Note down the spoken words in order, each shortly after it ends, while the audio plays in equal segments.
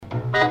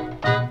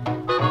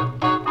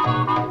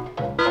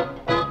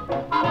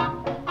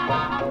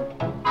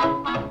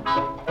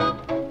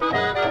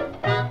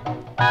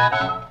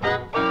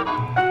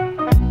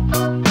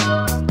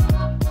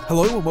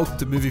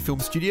Movie Film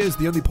Studios,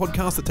 the only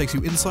podcast that takes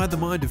you inside the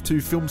mind of two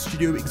film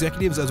studio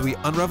executives as we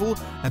unravel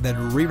and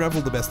then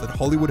re-ravel the best that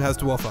Hollywood has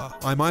to offer.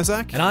 I'm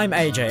Isaac. And I'm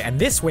AJ, and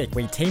this week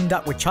we teamed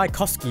up with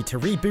Tchaikovsky to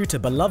reboot a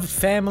beloved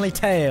family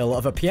tale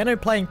of a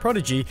piano-playing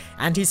prodigy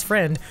and his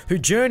friend who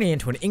journey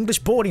into an English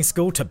boarding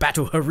school to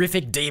battle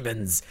horrific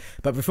demons.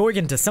 But before we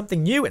get into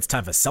something new, it's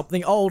time for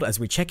something old as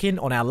we check in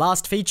on our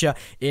last feature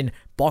in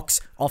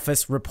Box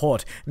Office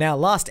Report. Now,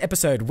 last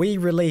episode, we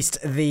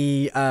released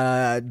the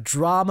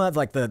drama,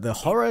 like the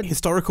horror...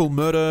 Historical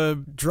murder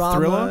drama,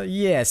 thriller?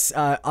 Yes.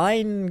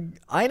 Eine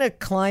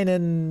kleine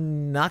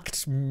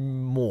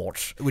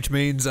Nachtmord. Which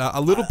means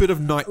a little bit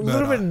of night murder. A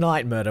little bit of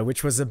night murder,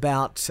 which was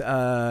about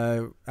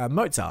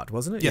Mozart,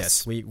 wasn't it?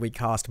 Yes. We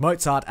cast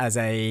Mozart as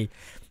a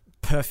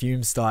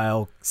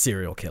perfume-style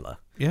serial killer.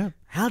 Yeah.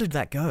 How did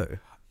that go?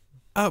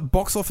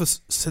 Box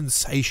office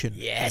sensation.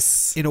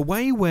 Yes. In a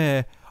way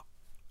where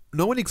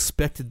no one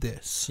expected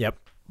this. Yep.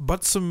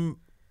 But some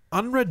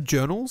unread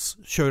journals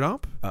showed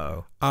up.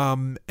 Uh-oh.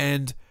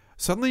 And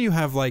suddenly you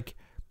have like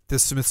the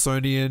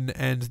Smithsonian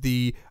and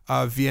the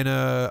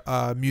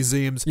Vienna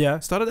museums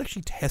started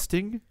actually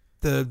testing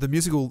the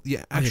musical,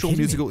 actual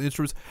musical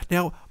instruments.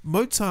 Now,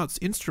 Mozart's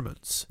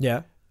instruments,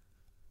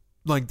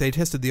 like they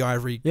tested the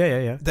ivory.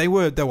 Yeah. They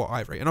were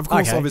ivory, and of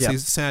course, obviously, yep.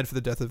 it's sad for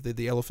the death of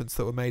the elephants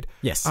that were made.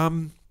 Yes.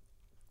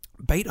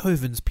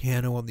 Beethoven's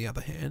piano, on the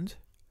other hand,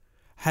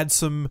 had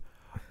some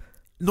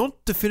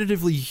not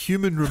definitively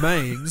human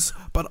remains,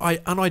 but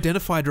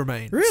unidentified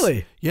remains.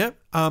 Really? Yeah.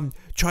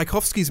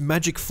 Tchaikovsky's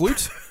magic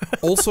flute.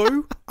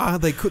 Also, Are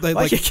you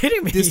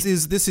kidding me?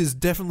 This is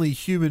definitely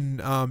human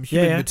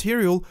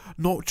material.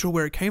 Not sure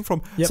where it came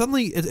from. Yep.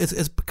 Suddenly,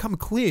 it's become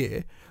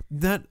clear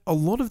that a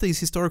lot of these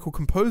historical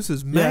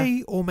composers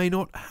may or may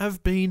not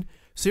have been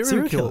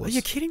serial killers. Are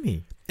you kidding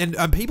me? And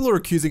people are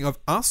accusing of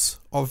us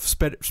of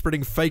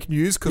spreading fake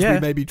news because we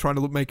may be trying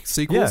to make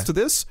sequels to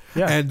this.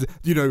 Yeah. And,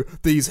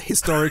 these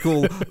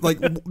historical...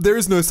 there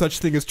is no such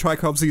thing as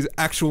Tchaikovsky's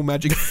actual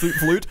magic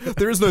flute.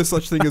 There is no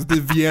such thing as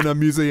the Vienna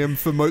Museum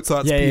for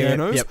Mozart's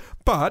pianos. Yep.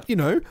 But,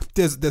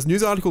 there's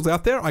news articles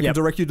out there. I can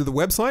direct you to the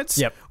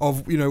websites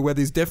of, where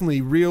these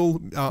definitely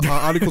real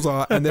articles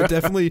are. And they're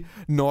definitely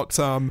not...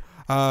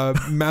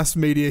 mass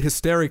media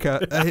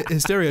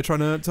hysteria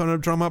trying to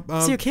drum up...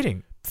 So you're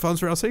kidding?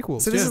 Funds for our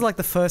sequels. So this is like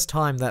the first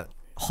time that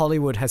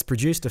Hollywood has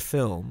produced a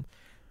film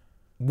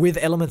with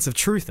elements of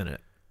truth in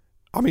it.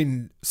 I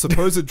mean,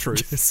 supposed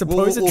truth.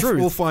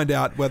 We'll find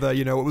out whether,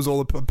 it was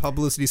all a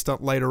publicity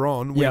stunt later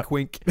on,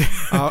 wink,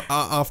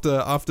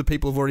 after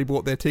people have already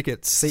bought their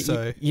tickets.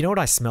 See, you know what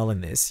I smell in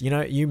this?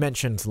 You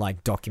mentioned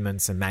like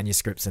documents and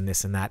manuscripts and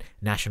this and that.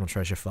 National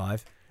Treasure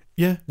 5.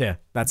 Yeah. Yeah,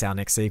 that's our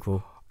next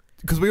sequel.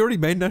 Because we already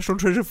made National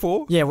Treasure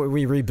 4? Yeah,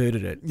 we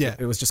rebooted it. Yeah.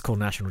 It was just called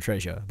National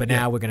Treasure. But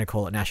now we're going to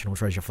call it National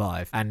Treasure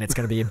 5. And it's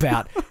going to be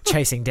about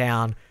chasing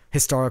down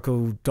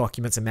historical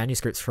documents and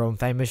manuscripts from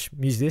famous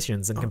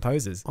musicians and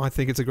composers. I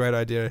think it's a great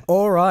idea.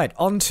 All right,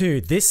 on to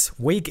This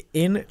Week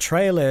in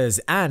Trailers.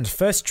 And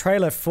first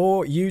trailer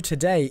for you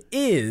today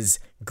is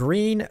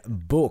Green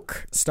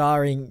Book,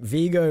 starring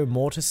Viggo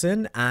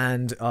Mortensen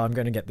and I'm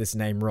going to get this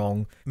name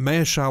wrong.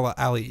 Mahershala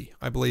Ali,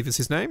 I believe is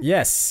his name.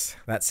 Yes,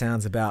 that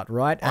sounds about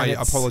right. And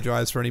I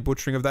apologise for any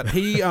butchering of that.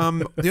 He,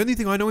 the only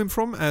thing I know him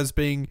from as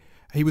being,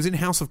 he was in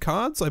House of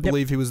Cards. I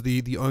believe he was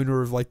the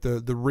owner of like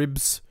the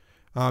Ribs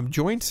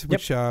joint,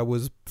 which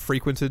was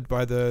frequented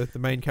by the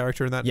main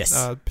character in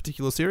that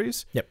particular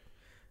series. Yep.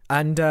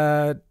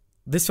 And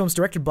this film's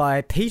directed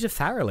by Peter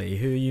Farrelly,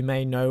 who you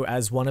may know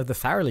as one of the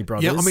Farrelly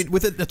brothers. Yeah, I mean,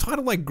 with a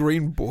title like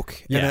Green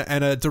Book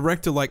and a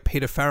director like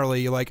Peter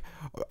Farrelly, like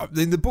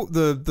in the book,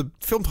 the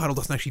film title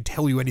doesn't actually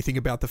tell you anything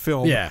about the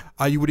film. Yeah,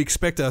 you would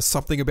expect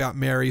something about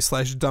Mary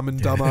 / Dumb and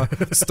Dumber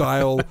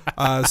style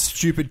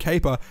stupid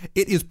caper.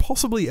 It is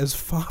possibly as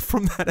far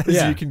from that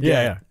as you can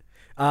get.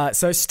 Yeah.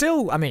 So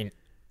still, I mean,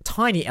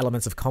 tiny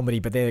elements of comedy,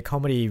 but they're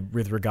comedy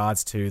with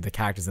regards to the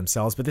characters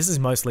themselves. But this is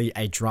mostly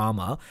a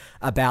drama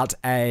about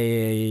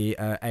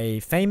a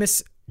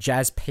famous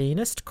jazz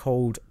pianist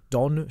called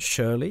Don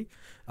Shirley,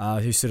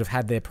 who sort of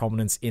had their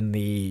prominence in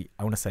the,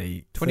 I want to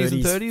say, 20s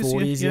and 30s,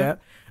 40s,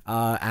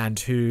 and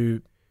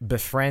who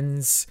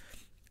befriends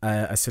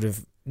a sort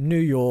of New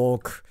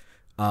York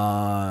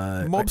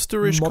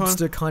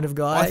mobster kind of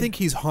guy. I think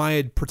he's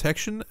hired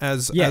protection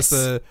as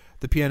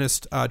the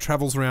pianist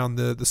travels around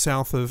the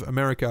south of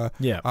America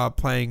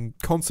playing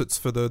concerts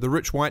for the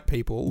rich white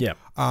people.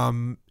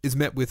 Is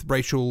met with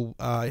racial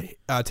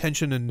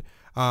tension and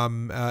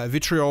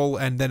vitriol,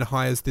 and then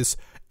hires this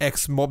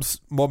ex-mob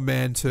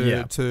man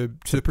to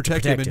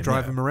protect him and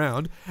drive him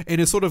around. And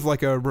it's sort of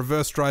like a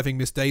reverse driving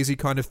Miss Daisy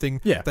kind of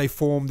thing. They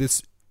form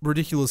this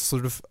ridiculous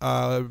sort of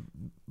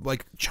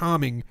like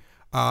charming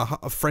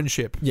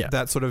friendship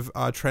that sort of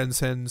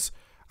transcends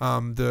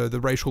the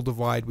racial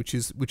divide, which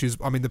is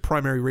I mean the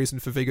primary reason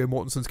for Viggo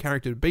Mortensen's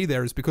character to be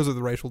there is because of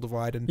the racial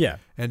divide, and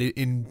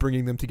in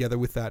bringing them together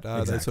with that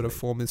they sort of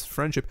form this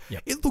friendship.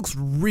 It looks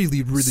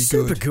really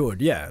super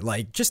good,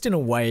 like just in a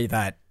way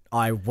that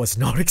I was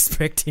not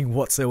expecting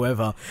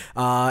whatsoever.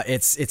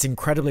 It's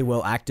incredibly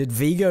well acted.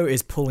 Viggo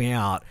is pulling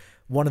out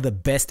one of the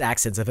best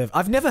accents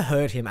I've never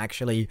heard him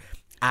actually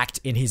act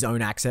in his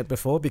own accent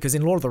before, because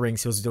in Lord of the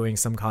Rings he was doing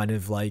some kind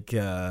of like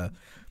the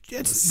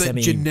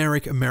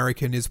generic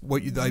American is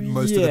what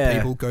most of the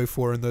people go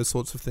for in those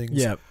sorts of things.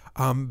 Yeah.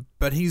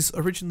 But he's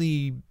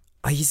originally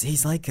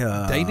he's like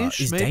Danish.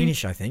 He's maybe?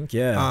 Danish, I think.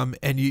 Yeah.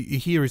 And you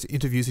hear his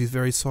interviews. He's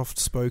very soft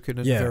spoken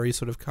and very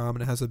sort of calm,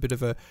 and has a bit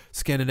of a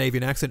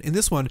Scandinavian accent. In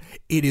this one,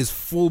 it is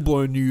full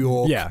blown New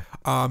York. Yeah.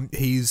 And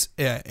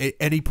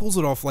he pulls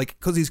it off like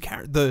because he's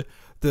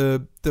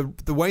the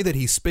way that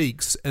he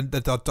speaks, and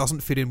that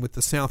doesn't fit in with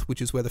the South,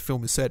 which is where the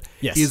film is set,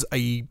 is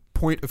a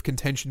point of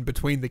contention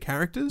between the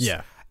characters.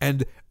 Yeah.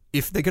 And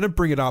if they're going to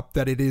bring it up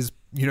that it is,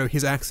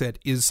 his accent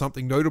is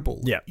something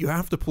notable, you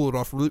have to pull it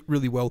off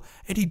really well,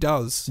 and he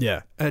does.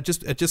 Yeah. It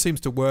just seems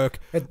to work.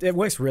 It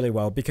works really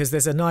well because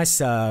there's a nice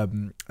sort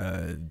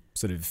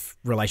of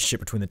relationship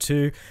between the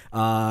two.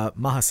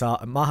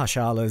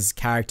 Mahershala's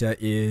character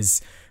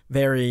is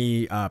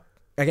very...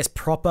 I guess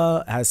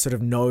proper,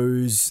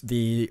 knows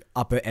the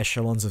upper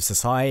echelons of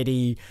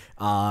society,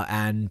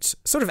 and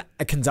sort of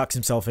conducts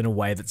himself in a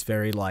way that's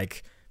very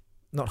like,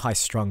 not high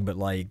strung, but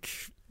like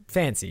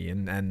fancy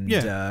and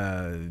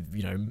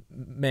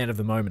man of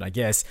the moment, I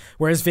guess.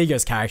 Whereas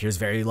Viggo's character is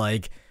very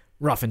like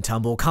rough and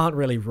tumble, can't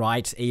really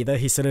write either.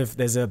 He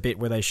there's a bit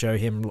where they show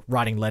him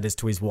writing letters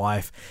to his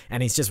wife,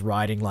 and he's just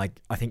writing like,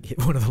 I think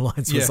one of the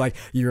lines was like,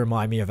 "You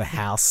remind me of a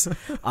house."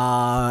 Can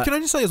I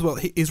just say as well,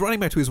 he's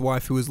writing back to his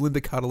wife, who is Linda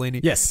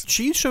Cardellini. Yes.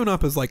 She's shown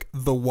up as like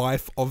the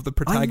wife of the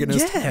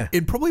protagonist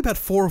in probably about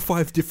 4 or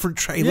 5 different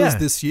trailers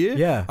this year.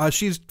 Yeah.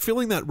 She's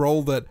filling that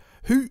role that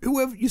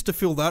whoever used to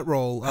fill that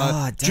role,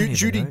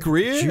 Judy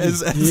Greer,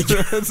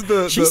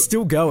 she's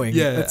still going.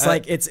 Yeah,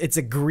 it's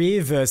a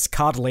Greer versus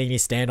Cardellini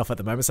standoff at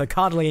the moment. So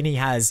Cardellini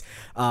has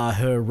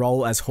her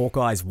role as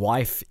Hawkeye's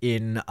wife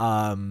in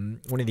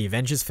one of the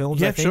Avengers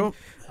films. I think. Sure.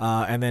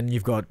 And then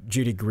you've got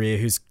Judy Greer,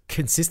 who's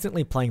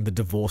consistently playing the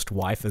divorced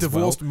wife as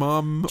divorced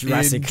mum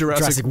in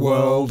Jurassic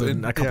World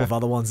and a couple of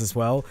other ones as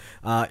well.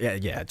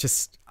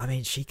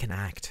 She can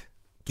act.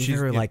 Give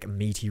her like a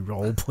meaty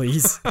role,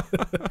 please.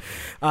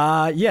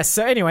 Yes.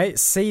 So anyway,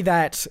 see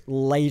that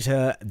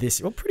later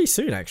pretty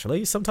soon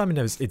actually, sometime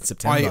in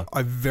September.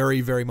 I very,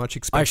 very much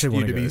expect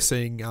you to be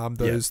seeing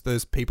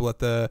those people at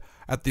the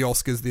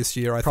Oscars this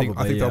year. I think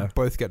they'll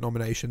both get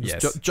nominations.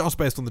 Yes. Just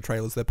based on the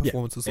trailers, their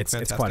performances look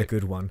fantastic. It's quite a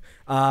good one.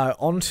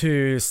 On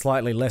to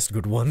slightly less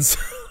good ones.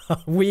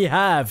 We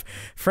have,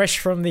 fresh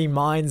from the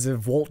minds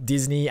of Walt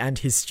Disney and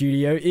his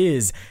studio,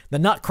 is The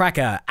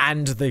Nutcracker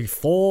and the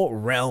Four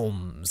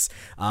Realms,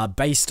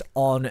 based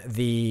on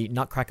the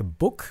Nutcracker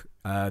book,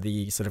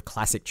 the sort of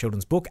classic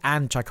children's book,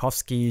 and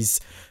Tchaikovsky's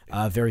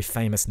very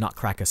famous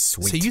Nutcracker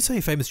suite. So you say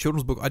famous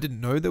children's book? I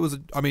didn't know there was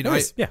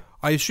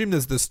I assume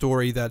there's the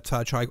story that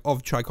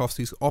of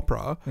Tchaikovsky's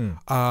opera.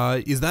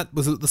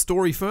 Was it the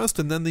story first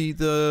and then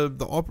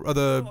the opera,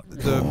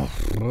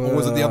 or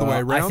was it the other way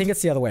around? I think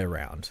it's the other way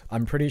around.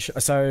 I'm pretty sure.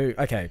 So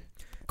okay.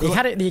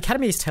 The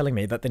Academy is telling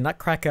me that The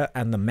Nutcracker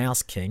and the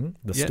Mouse King,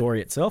 the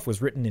story itself,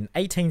 was written in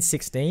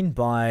 1816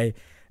 by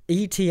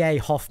E.T.A.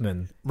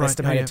 Hoffman,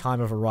 estimated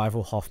time of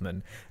arrival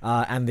Hoffman.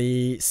 And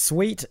the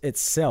suite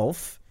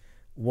itself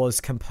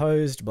was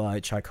composed by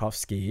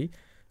Tchaikovsky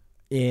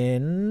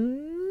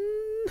in...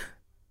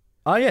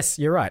 Oh, yes,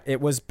 you're right.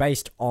 It was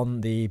based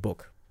on the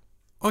book.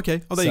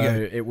 Okay. Oh, there you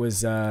go. It was...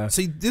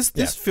 See,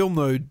 this film,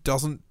 though,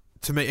 doesn't...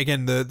 To me,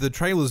 again, the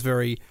trailer's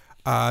very...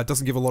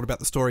 doesn't give a lot about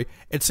the story.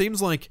 It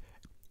seems like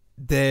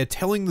they're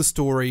telling the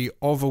story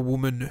of a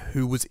woman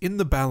who was in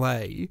the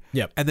ballet,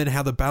 and then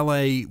how the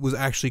ballet was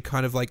actually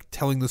kind of like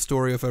telling the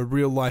story of a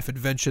real life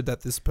adventure that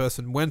this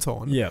person went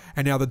on,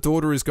 and now the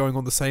daughter is going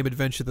on the same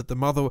adventure that the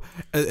mother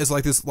is,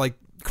 like this, like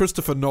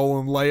Christopher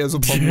Nolan layers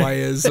upon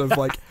layers of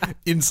like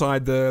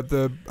inside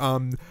the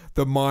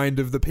mind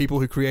of the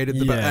people who created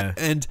the ballet,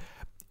 and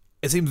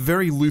it seems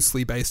very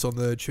loosely based on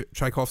the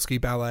Tchaikovsky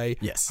ballet,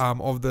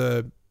 of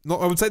the.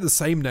 I would say the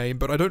same name,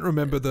 but I don't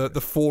remember the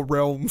Four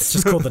Realms. It's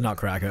just called the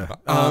Nutcracker.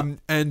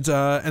 And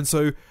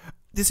so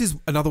this is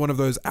another one of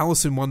those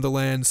Alice in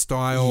Wonderland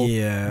style.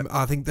 Yeah.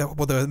 I think that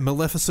the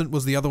Maleficent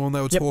was the other one they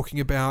were talking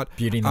about.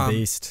 Beauty and the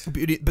Beast.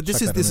 But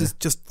this is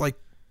just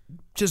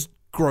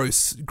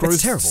gross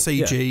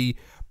CG,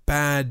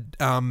 bad.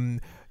 I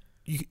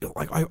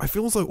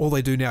feel as though all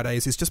they do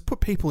nowadays is just put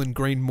people in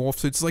green morph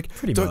suits. Like,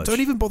 don't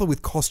even bother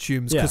with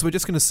costumes, because we're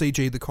just going to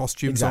CG the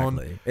costumes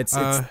on. It's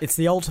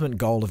the ultimate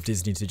goal of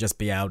Disney to just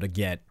be able to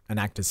get an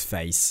actor's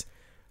face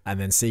and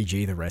then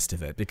CG the rest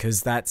of it,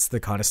 because that's the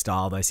kind of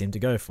style they seem to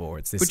go for.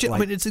 It's this.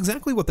 It's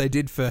exactly what they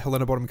did for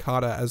Helena Bonham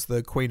Carter as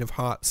the Queen of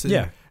Hearts.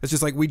 And it's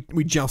just like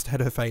we just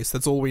had her face.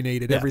 That's all we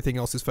needed. Everything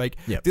else is fake.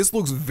 This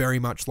looks very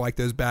much like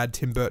those bad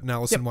Tim Burton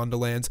Alice in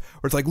Wonderlands,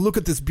 where it's like, look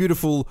at this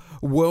beautiful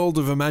world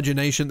of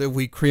imagination that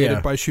we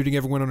created by shooting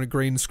everyone on a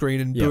green screen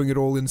and doing it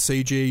all in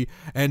CG.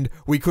 And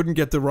we couldn't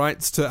get the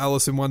rights to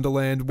Alice in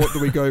Wonderland. What do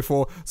we go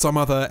for? Some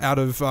other out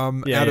of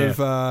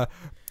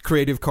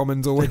Creative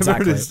Commons or whatever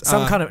exactly. it is.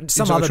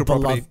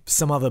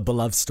 Some other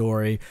beloved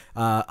story.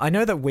 I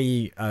know that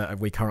we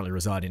currently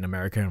reside in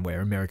America and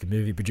we're American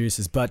movie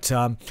producers, but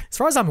as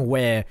far as I'm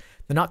aware,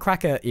 the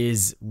Nutcracker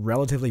is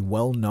relatively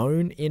well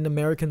known in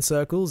American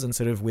circles and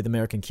sort of with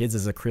American kids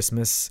as a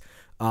Christmas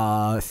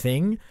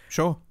thing.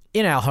 Sure.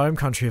 In our home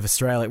country of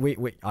Australia,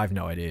 I have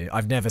no idea.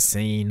 I've never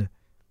seen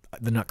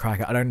the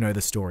Nutcracker. I don't know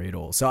the story at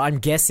all. So I'm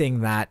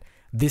guessing that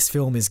this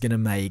film is going to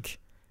make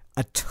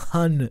a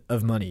ton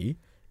of money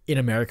in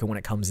America when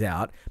it comes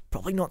out.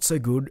 Probably not so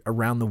good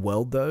around the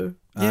world, though.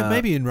 Yeah,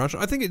 maybe in Russia.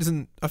 I think it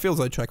isn't... I feel as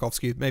though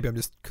Tchaikovsky... Maybe I'm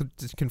just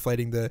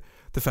conflating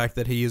the fact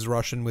that he is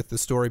Russian with the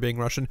story being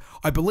Russian.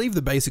 I believe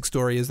the basic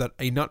story is that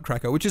a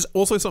Nutcracker, which is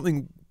also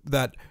something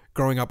that...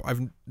 Growing up, I've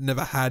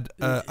never had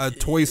a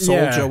toy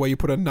soldier where you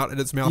put a nut in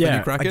its mouth and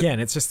you crack it. Again,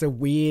 it's just a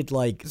weird,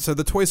 like... So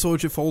the toy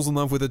soldier falls in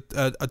love with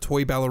a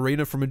toy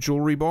ballerina from a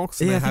jewelry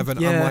box and they have an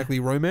unlikely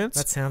romance.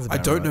 That sounds about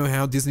I don't know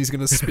how Disney's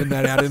going to spin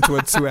that out into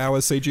a 2-hour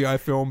CGI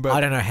film, but...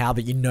 I don't know how,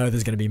 but you know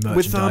there's going to be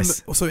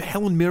merchandise. With, so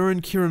Helen Mirren,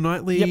 Keira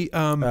Knightley...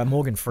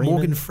 Morgan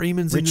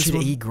Freeman's Richard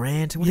E.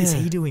 Grant. What is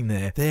he doing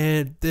there?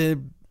 They're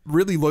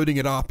really loading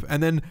it up.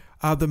 And then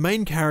the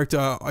main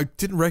character, I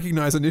didn't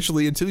recognize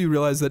initially until you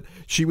realize that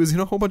she was in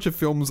a whole bunch of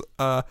films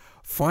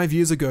 5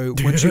 years ago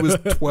when she was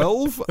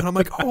 12. And I'm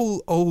like,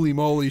 holy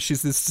moly,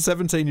 she's this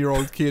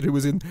 17-year-old kid who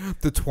was in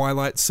the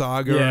Twilight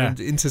Saga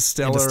and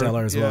Interstellar.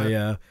 Interstellar as well,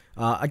 yeah.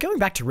 Going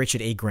back to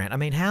Richard E. Grant, I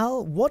mean,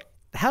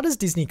 how does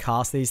Disney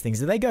cast these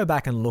things? Do they go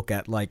back and look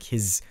at like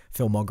his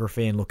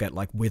filmography and look at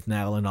like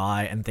Withnail and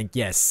I and think,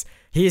 yes,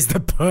 he is the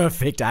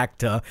perfect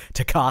actor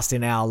to cast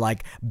in our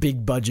like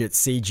big budget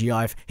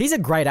CGI? He's a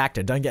great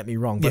actor, don't get me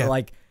wrong, but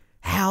like,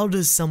 how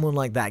does someone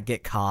like that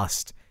get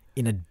cast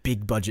in a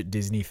big budget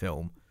Disney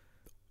film?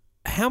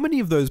 How many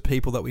of those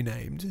people that we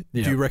named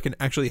do you reckon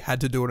actually had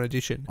to do an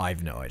audition? I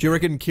have no idea. Do you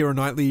reckon Keira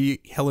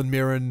Knightley, Helen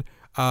Mirren,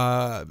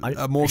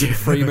 Morgan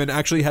Freeman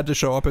actually had to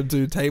show up and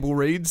do table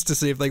reads to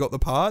see if they got the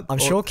part? I'm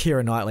sure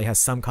Keira Knightley has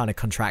some kind of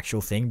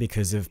contractual thing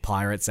because of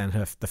Pirates and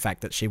the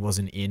fact that she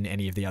wasn't in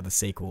any of the other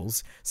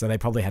sequels, so they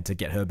probably had to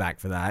get her back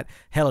for that.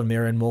 Helen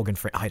Mirren, Morgan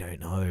Freeman, I don't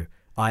know.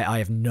 I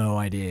have no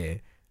idea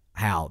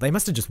how. They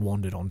must have just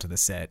wandered onto the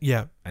set.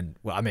 Yeah. And,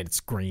 well, I mean,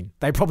 it's green.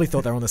 They probably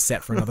thought they were on the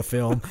set for another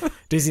film.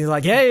 Disney's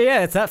like,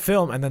 yeah, it's that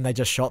film. And then they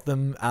just shot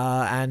them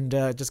and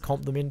just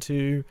comped them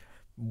into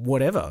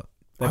whatever.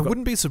 I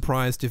wouldn't be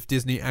surprised if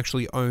Disney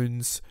actually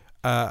owns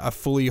a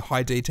fully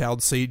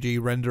high-detailed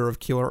CG render of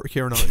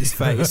Keira Knightley's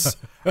face,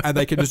 and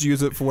they can just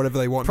use it for whatever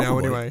they want now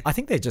anyway. I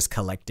think they're just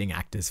collecting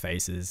actors'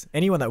 faces.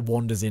 Anyone that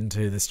wanders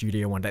into the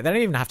studio one day, they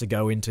don't even have to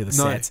go into the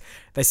sets.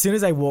 As soon as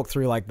they walk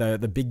through like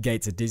the big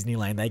gates of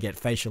Disneyland, they get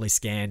facially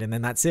scanned, and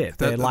then that's it.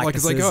 Like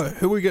it's like,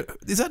 who we get?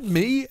 Is that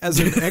me as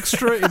an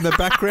extra in the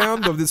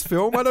background of this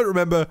film? I don't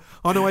remember.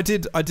 Oh no, I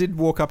did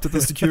walk up to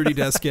the security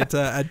desk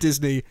at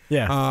Disney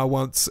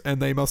once,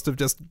 and they must have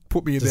just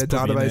put me in their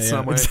database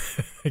somewhere.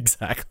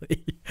 Exactly.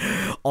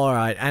 All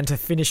right, and to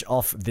finish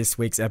off this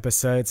week's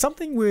episode,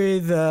 something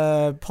with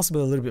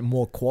possibly a little bit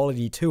more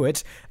quality to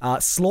it.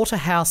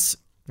 Slaughterhouse.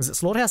 Is it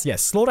Slaughterhouse?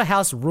 Yes,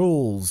 Slaughterhouse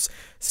Rules,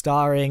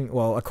 starring,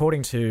 well,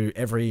 according to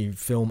every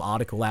film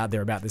article out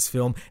there about this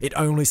film, it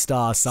only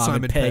stars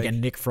Simon Pegg and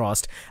Nick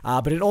Frost,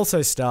 but it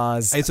also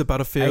stars Asa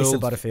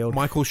Butterfield,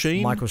 Michael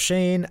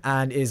Sheen,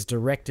 and is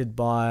directed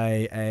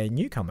by a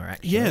newcomer,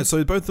 actually. Yeah,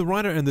 so both the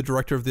writer and the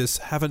director of this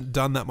haven't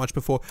done that much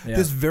before. Yeah.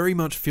 This very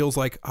much feels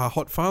like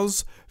Hot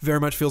Fuzz, very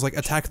much feels like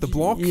Attack the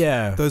Block.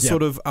 Yeah. Those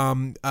sort of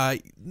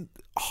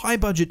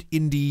high-budget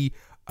indie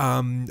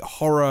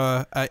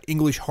horror,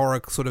 English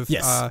horror sort of.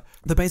 Yes.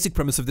 The basic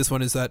premise of this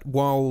one is that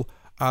while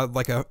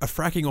like a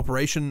fracking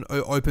operation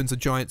opens a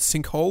giant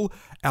sinkhole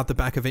out the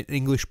back of an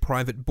English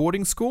private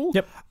boarding school.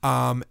 Yep.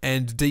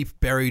 And deep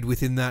buried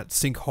within that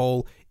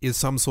sinkhole is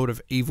some sort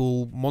of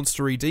evil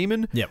monstery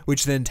demon,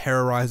 which then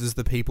terrorizes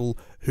the people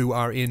who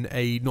are in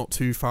a not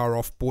too far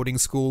off boarding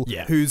school,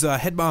 whose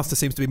headmaster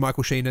seems to be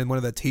Michael Sheen, and one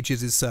of the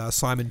teachers is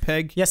Simon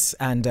Pegg. Yes,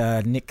 and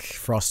Nick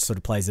Frost sort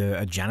of plays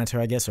a janitor,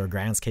 I guess, or a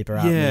groundskeeper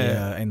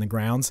out in the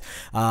grounds.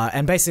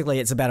 And basically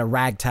it's about a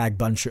ragtag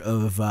bunch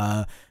of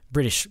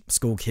British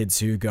school kids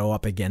who go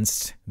up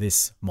against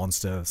this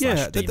monster /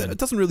 demon. It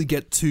doesn't really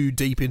get too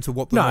deep into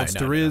what the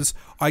monster is.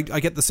 I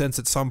get the sense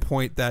at some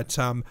point that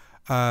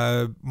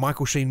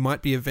Michael Sheen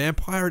might be a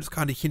vampire. It's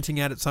kind of hinting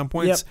at some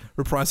points,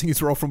 reprising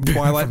his role from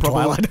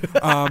Twilight,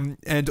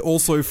 and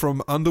also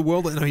from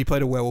Underworld. I know he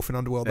played a werewolf in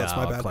Underworld. That's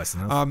my bad. Close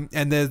enough.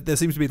 And there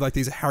seems to be like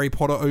these Harry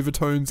Potter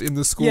overtones in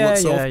the school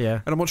itself.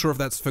 And I'm not sure if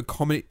that's for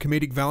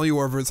comedic value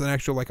or if it's an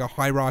actual like a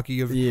hierarchy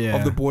of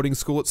the boarding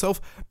school itself.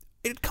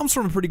 It comes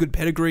from a pretty good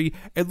pedigree.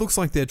 It looks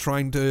like they're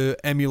trying to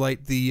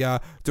emulate the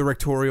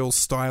directorial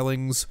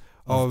stylings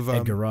of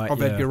Edgar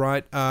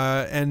Wright.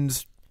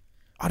 And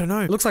I don't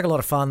know. It looks like a lot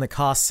of fun. The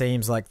cast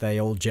seems like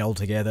they all gel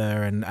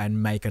together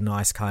and make a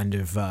nice kind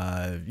of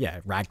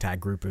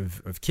ragtag group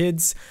of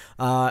kids.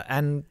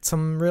 And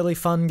some really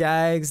fun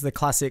gags. The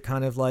classic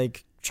kind of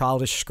like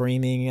childish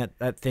screaming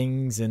at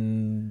things,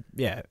 and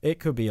yeah, it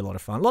could be a lot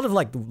of fun. A lot of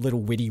like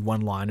little witty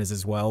one-liners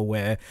as well,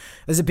 where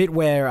there's a bit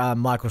where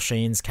Michael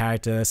Sheen's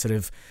character sort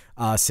of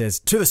says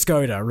to the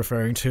Skoda,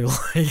 referring to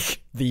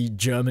like the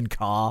German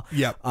car.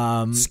 Yep.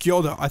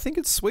 Skjoda. I think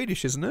it's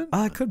Swedish, isn't it?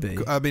 It could be.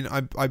 I mean,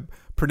 I'm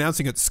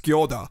pronouncing it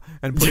Skjoda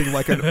and putting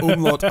like an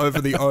umlaut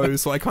over the O,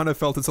 so I kind of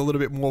felt it's a little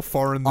bit more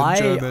foreign than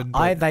German.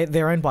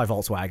 They're owned by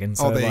Volkswagen,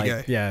 so there you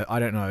go. Yeah, I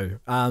don't know.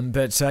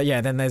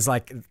 Then there's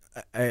like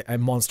a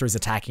monster is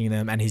attacking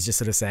them, and he's just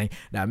sort of saying,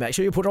 "Now make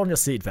sure you put on your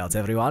seatbelts,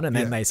 everyone," and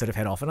then they sort of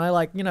head off. And I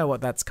like, you know what,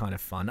 that's kind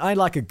of fun. I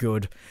like a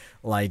good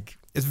like.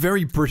 It's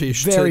very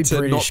British,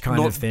 British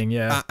kind of thing,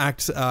 yeah.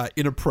 Act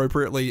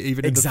inappropriately,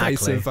 even in the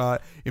face of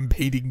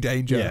impeding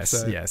danger.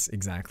 Yes,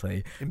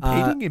 exactly.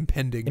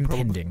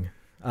 Impending.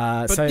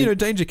 But,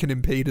 danger can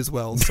impede as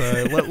well. So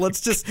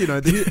let's just,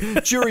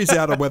 the jury's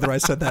out on whether I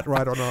said that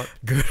right or not.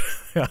 Good.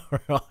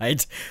 All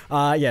right.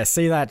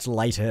 See that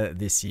later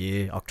this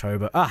year,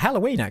 October.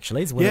 Halloween,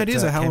 actually. It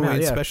is a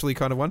Halloween specially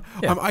kind of one.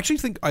 Yeah. I actually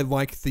think I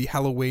like the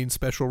Halloween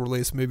special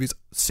release movies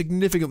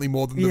significantly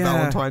more than the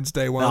Valentine's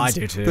Day ones. I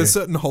do too. There's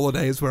certain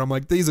holidays where I'm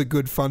like, these are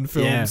good, fun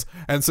films,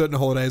 and certain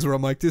holidays where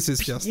I'm like, this is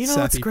just sappy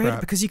what's great?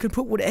 Crap. Because you can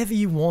put whatever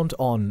you want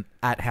on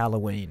at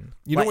Halloween.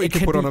 You know what you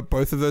can put on at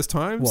both of those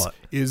times? What?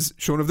 Is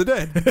Shaun of the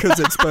Dead, because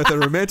it's both a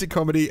romantic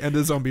comedy and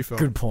a zombie film.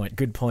 Good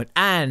point.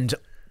 And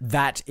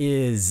that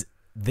is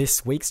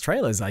this week's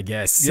trailers, I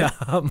guess. Yeah.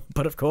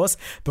 But of course,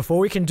 before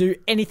we can do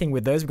anything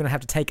with those, we're going to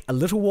have to take a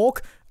little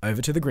walk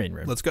over to the green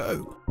room. Let's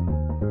go.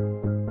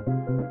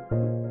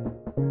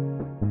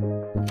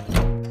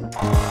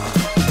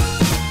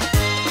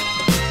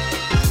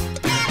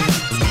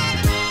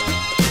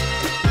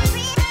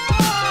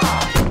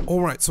 All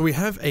right, so we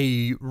have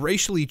a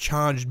racially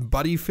charged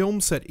buddy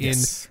film set in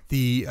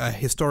the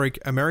historic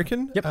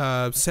American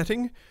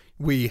setting.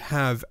 We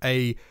have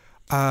a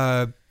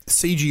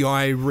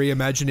CGI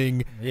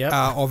reimagining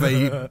of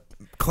a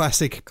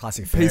classic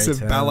piece of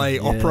ballet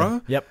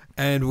opera. Yep.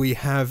 And we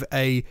have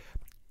a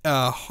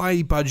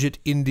high-budget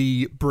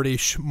indie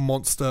British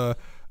monster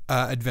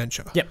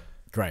adventure. Yep,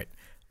 great.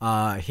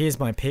 Here's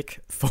my pick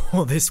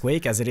for this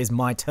week, as it is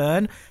my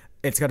turn.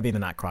 It's got to be the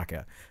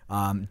Nutcracker.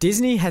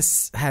 Disney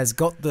has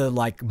got the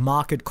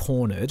market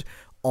cornered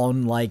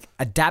on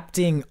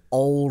adapting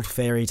old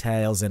fairy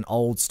tales and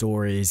old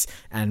stories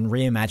and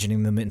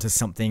reimagining them into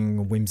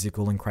something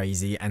whimsical and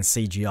crazy and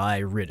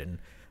CGI ridden.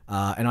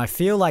 And I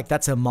feel like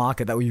that's a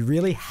market that we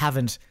really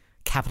haven't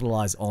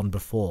capitalized on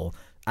before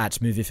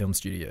at movie film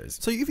studios.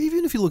 So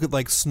even if you look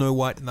at Snow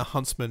White and the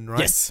Huntsman,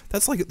 right? Yes.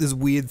 That's this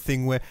weird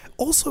thing where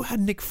also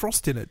had Nick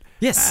Frost in it.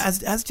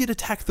 Yes. As did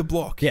Attack the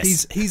Block.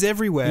 Yes. He's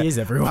everywhere. He is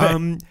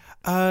everywhere.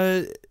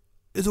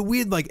 It's a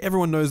weird,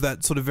 everyone knows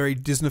that sort of very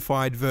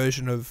Disney-fied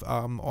version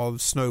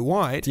of Snow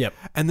White. Yep.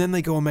 And then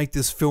they go and make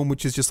this film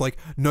which is just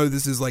no,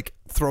 this is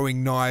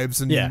throwing knives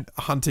and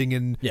hunting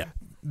and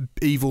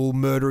evil,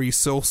 murdery,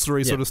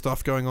 sorcery sort of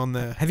stuff going on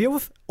there. Have you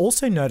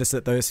also noticed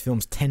that those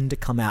films tend to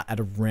come out at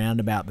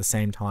around about the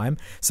same time?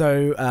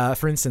 So,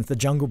 for instance, The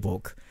Jungle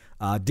Book,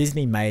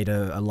 Disney made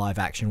a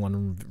live-action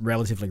one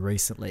relatively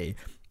recently,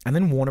 and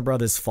then Warner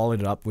Brothers followed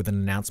it up with an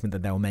announcement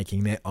that they were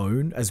making their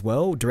own as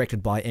well,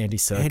 directed by Andy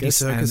Serkis. Andy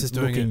Serkis is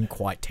doing looking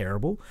quite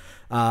terrible.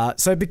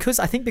 So because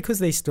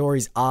these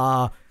stories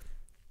are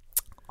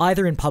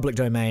either in public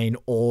domain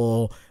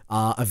or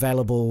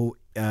available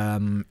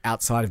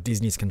outside of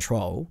Disney's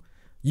control,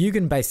 you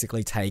can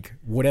basically take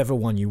whatever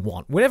one you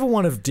want, whatever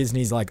one of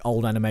Disney's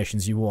old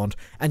animations you want,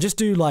 and just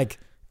do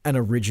an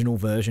original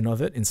version of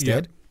it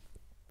instead.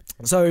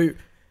 Yep. So,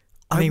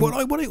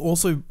 what I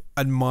also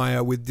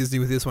admire with Disney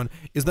with this one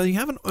is that you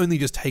haven't only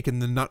just taken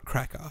the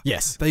Nutcracker.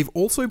 Yes. They've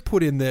also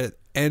put in their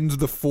End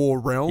the Four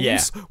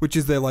Realms, which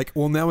is they're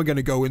now we're going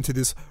to go into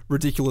this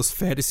ridiculous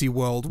fantasy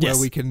world where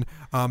we can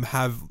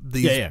have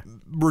these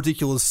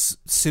ridiculous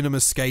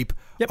cinemascape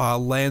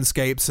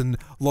landscapes and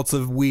lots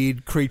of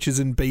weird creatures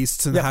and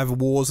beasts and have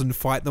wars and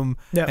fight them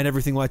and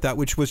everything like that,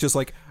 which was just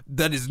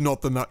that is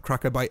not the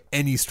Nutcracker by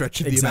any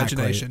stretch of the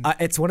imagination.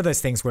 It's one of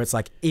those things where it's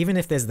even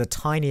if there's the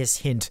tiniest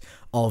hint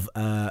of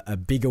a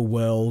bigger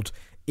world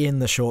in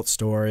the short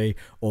story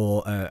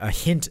or a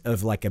hint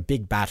of a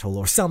big battle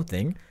or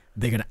something,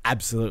 they're going to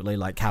absolutely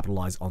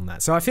capitalize on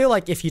that. So I feel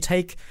if you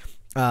take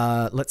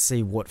let's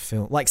see what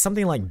film,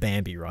 something like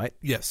Bambi, right?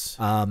 Yes.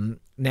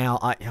 Now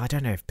I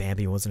don't know if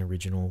Bambi was an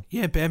original.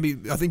 Yeah, Bambi.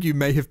 I think you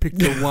may have picked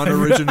the one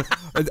original.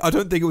 I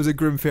don't think it was a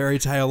Grimm fairy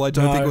tale. I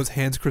don't think it was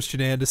Hans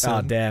Christian Andersen.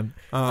 Oh damn!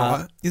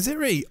 Is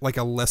there a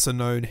lesser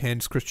known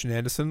Hans Christian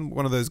Andersen?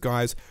 One of those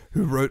guys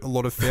who wrote a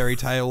lot of fairy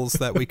tales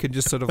that we can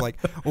just sort of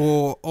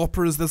or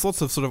operas. There's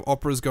lots of sort of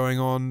operas going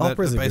on that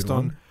are based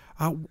on.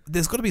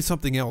 There's got to be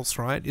something else,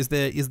 right? Is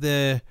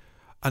there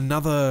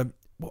another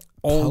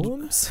old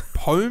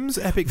poems,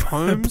 epic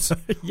poems?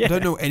 I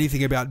don't know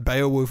anything about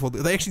Beowulf.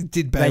 They actually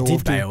did Beowulf. They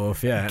did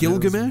Beowulf, yeah.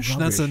 Gilgamesh,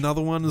 that's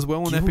another one as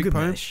well, an epic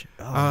poem.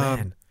 Oh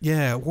man.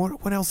 Yeah,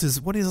 what else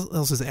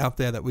is out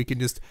there that we can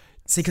just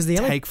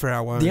take for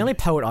our own? The only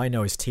poet I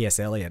know is T.S.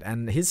 Eliot,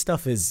 and his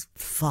stuff is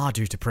far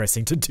too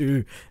depressing to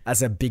do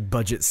as a big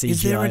budget CGI.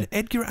 Is there an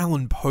Edgar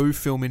Allan Poe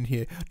film in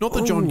here? Not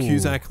the John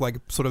Cusack like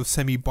sort of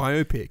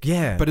semi-biopic.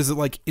 Yeah. But is it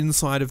like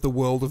inside of the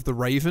world of the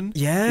Raven?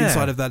 Yeah.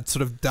 Inside of that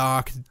sort of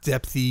dark,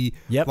 depthy,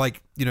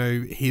 like, you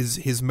know,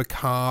 his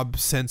macabre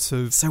sense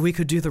of... So we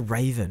could do the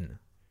Raven,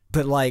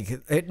 but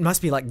like it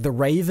must be like the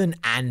Raven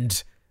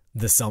and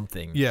the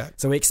something. Yeah.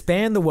 So we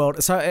expand the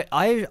world. So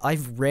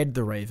I've read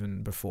The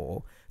Raven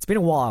before. It's been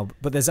a while,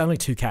 but there's only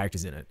 2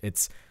 characters in it.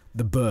 It's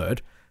the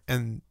bird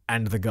and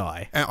the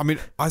guy. I mean,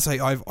 I say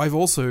I've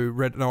also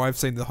read. No, I've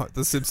seen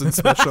the Simpsons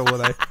special where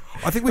they.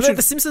 I think we should.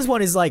 The Simpsons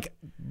one is like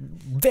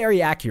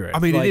very accurate. I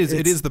mean, like,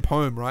 it is the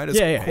poem, right? It's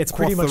it's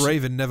pretty much the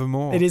Raven,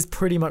 nevermore. It is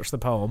pretty much the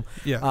poem.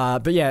 Yeah.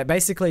 But yeah,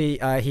 basically,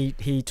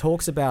 he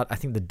talks about, I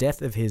think, the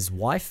death of his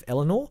wife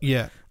Eleanor.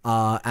 Yeah.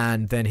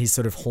 And then he's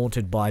sort of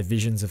haunted by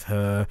visions of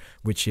her,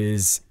 which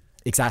is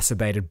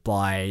exacerbated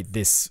by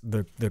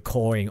the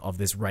cawing of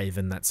this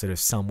raven that's sort of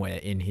somewhere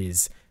in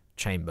his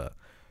chamber.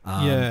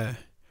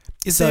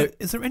 Is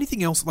there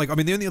anything else? Like, I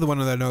mean, the only other one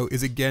that I know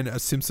is again a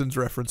Simpsons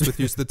reference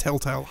with the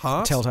Telltale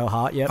Heart. Telltale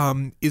Heart, yeah.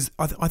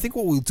 I think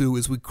what we'll do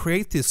is we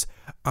create this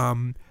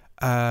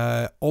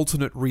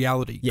alternate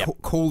reality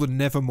called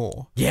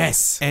Nevermore.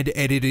 Yes, and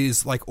it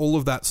is like all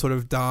of that sort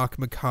of dark,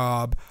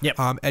 macabre,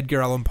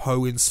 Edgar Allan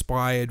Poe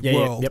inspired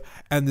world,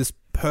 and this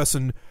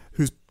person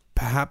who's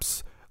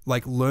perhaps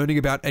like learning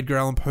about Edgar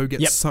Allan Poe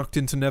gets sucked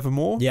into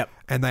Nevermore.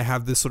 And they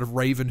have this sort of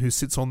raven who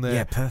sits on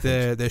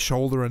their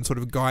shoulder and sort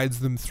of guides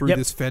them through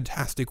this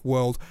fantastic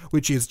world,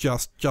 which is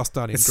just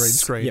done in green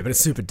screen. Yeah, but it's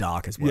super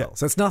dark as well. Yeah.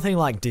 So it's nothing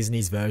like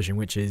Disney's version,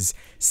 which is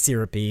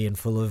syrupy and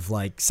full of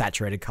like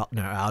saturated color.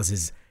 No, ours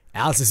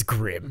is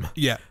grim.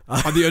 Yeah.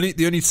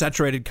 The only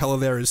saturated color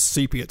there is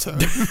sepia tone.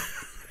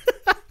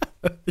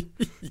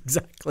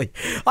 Exactly.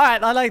 All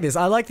right, I like this.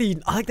 I like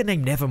the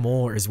name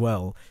Nevermore as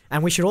well,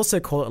 and we should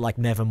also call it like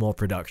Nevermore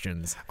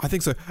Productions. I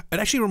think so. It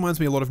actually reminds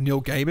me a lot of Neil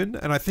Gaiman,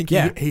 and I think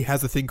he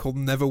has a thing called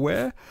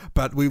Neverwhere,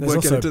 but we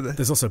won't get into that.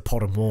 There's also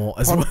Pottermore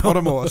as well.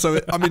 Pottermore. So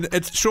I mean,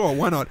 it's sure,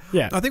 why not?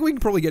 Yeah. I think we can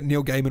probably get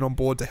Neil Gaiman on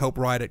board to help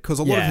write it, because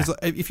a lot of his,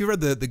 if you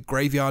read the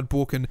Graveyard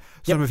book and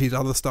some of his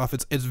other stuff,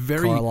 it's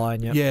very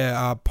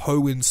Coraline,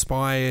 Poe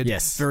inspired.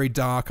 Yes. Very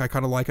dark. I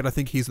kind of like it. I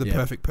think he's the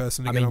perfect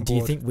person to get on board. Do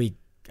you think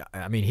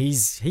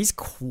he's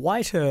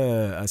quite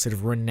a sort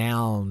of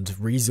renowned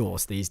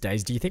resource these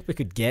days. Do you think we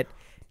could get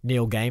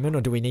Neil Gaiman,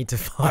 or do we need to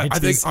find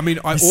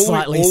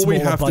all we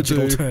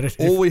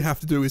have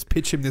to do is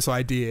pitch him this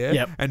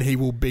idea, and he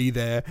will be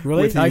there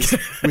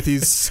with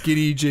his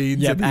skinny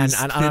jeans and his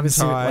and I'm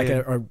assuming like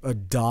a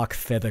dark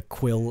feather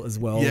quill as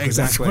well. Yeah,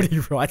 exactly. That's what he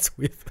writes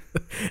with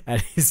at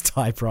his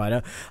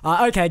typewriter.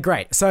 Okay,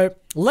 great. So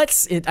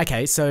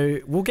so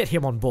we'll get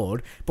him on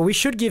board, but we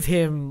should give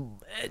him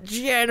a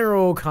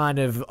general kind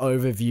of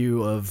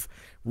overview of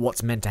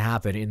what's meant to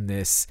happen in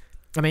this.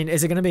 I mean,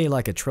 is it going to be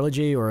like a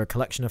trilogy or a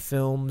collection of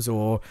films,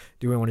 or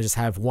do we want to just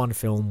have one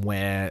film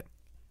where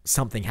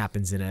something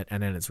happens in it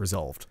and then it's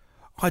resolved?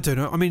 I don't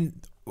know. I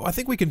mean, I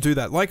think we can do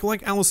that. Like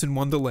Alice in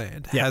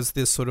Wonderland has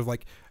this sort of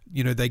like,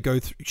 you know,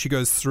 she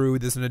goes through,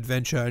 there's an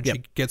adventure and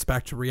she gets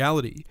back to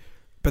reality.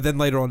 But then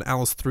later on,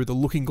 Alice, through the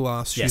looking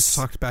glass, she's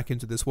sucked back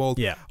into this world.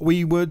 Yeah.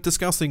 We were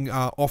discussing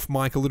off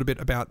mic a little bit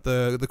about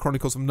the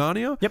Chronicles of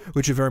Narnia,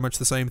 which are very much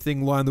the same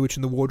thing. Lion, the Witch,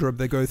 and the Wardrobe,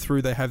 they go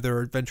through, they have their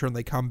adventure, and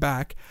they come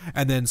back.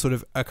 And then sort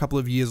of a couple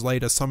of years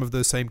later, some of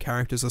those same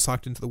characters are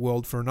sucked into the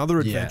world for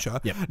another adventure.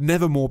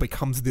 Nevermore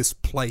becomes this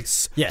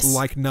place,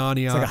 like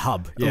Narnia. It's like a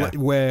hub.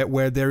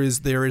 Where there is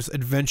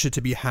adventure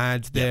to be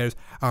had. There's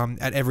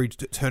at every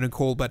turn and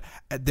call, but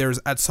there's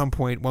at some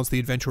point, once the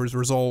adventure is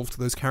resolved,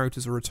 those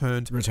characters are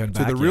returned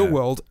back. The real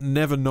world,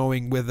 never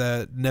knowing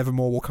whether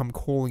Nevermore will come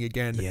calling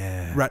again,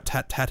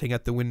 rat-tat-tatting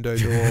at the window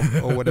door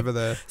or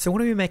whatever. So why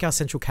don't we make our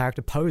central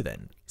character Poe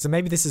then? So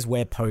maybe this is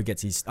where Poe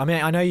gets his... I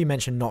mean, I know you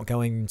mentioned not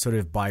going sort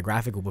of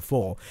biographical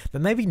before,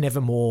 but maybe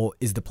Nevermore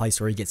is the place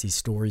where he gets his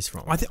stories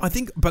from. I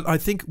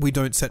think we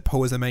don't set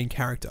Poe as a main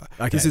character.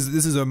 Okay. This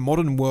is a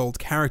modern world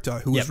character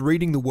who is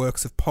reading the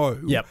works of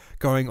Poe,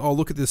 going, oh,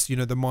 look at this, you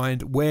know, the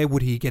mind, where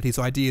would he get his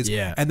ideas?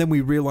 And then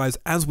we realise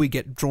as we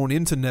get drawn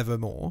into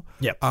Nevermore,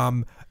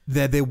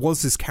 there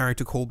was this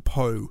character called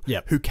Poe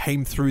who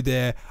came through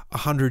there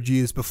 100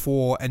 years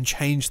before and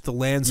changed the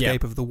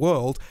landscape of the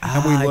world,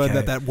 and we learned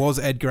that was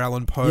Edgar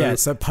Allan Poe. Yeah,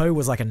 so Poe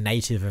was like a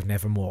native of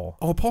Nevermore.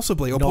 Oh,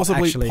 possibly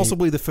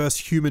the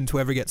first human to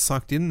ever get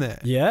sucked in there.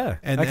 Yeah,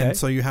 and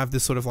so you have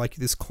this sort of like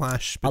this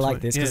clash. I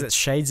like this because it's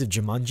shades of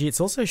Jumanji.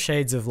 It's also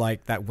shades of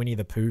like that Winnie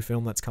the Pooh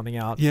film that's coming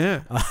out.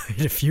 in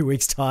a few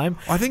weeks' time.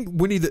 I think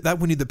Winnie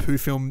the Pooh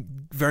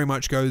film very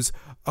much goes,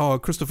 oh,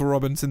 Christopher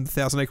Robinson,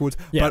 1,000 Acre Woods.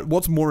 But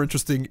what's more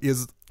interesting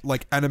is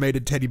like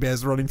animated teddy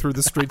bears running through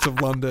the streets of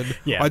London.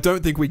 I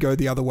don't think we go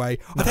the other way.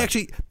 No. I think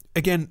actually,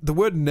 again, the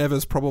word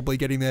never's probably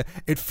getting there.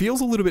 It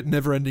feels a little bit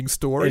never-ending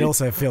story. It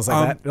also feels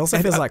like that. It also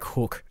feels like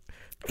Hook.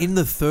 In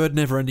the third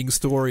Neverending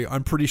Story,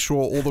 I'm pretty sure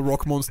all the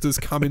rock monsters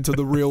come into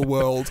the real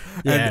world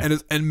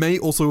and may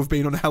also have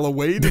been on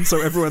Halloween, and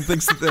so everyone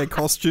thinks that they're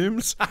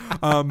costumes.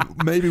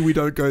 Maybe we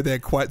don't go there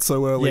quite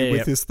so early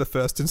with this, the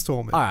first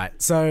installment. All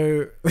right,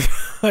 so...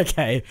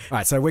 okay. All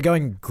right, so we're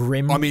going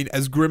grim. I mean,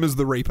 as grim as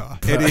the Reaper.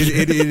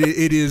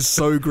 It is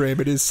so grim.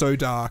 It is so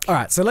dark. All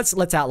right, so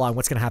let's outline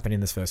what's going to happen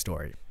in this first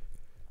story.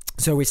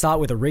 So we start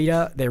with a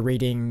reader. They're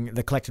reading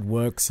the collected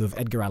works of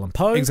Edgar Allan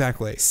Poe.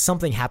 Exactly.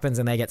 Something happens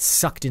and they get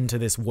sucked into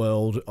this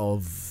world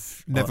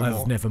of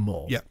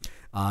Nevermore. Yeah.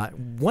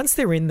 Once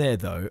they're in there,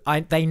 though,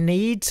 they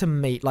need to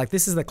meet. Like,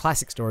 this is the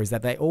classic stories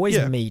that they always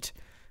meet.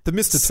 The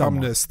Mr.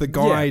 Tumnus,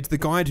 the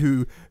guide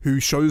who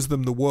shows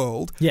them the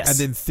world, and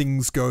then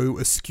things go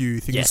askew,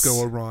 things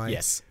go awry.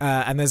 Yes.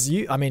 And there's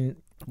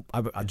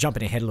I'm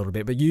jumping ahead a little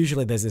bit, but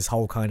usually there's this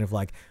whole kind of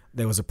like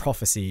there was a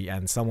prophecy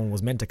and someone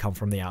was meant to come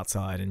from the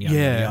outside and yada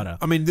yada.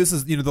 I mean, this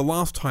is the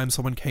last time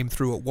someone came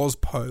through, it was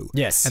Poe.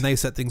 Yes, and they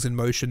set things in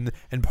motion.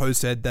 And Poe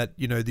said that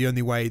the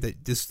only way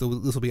that this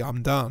will be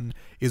undone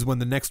is when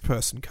the next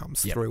person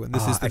comes through, and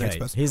this is the next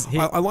person.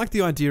 I like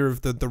the idea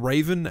of the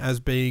Raven as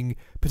being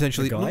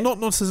potentially not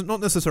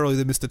necessarily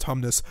the Mr.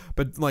 Tumnus,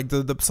 but like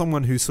the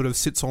someone who sort of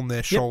sits on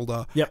their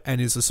shoulder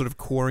and is sort of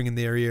cawing in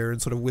their ear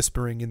and sort of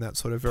whispering in that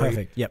sort of very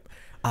perfect. Yep.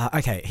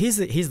 Okay, here's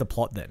the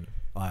plot then.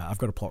 I've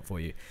got a plot for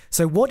you.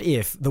 So what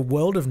if the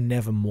world of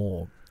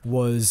Nevermore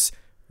was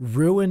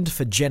ruined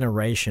for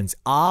generations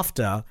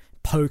after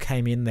Poe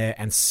came in there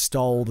and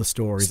stole the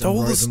stories?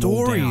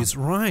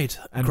 Right.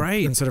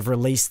 Great. And sort of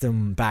released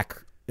them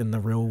back in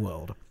the real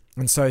world.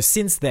 And so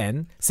since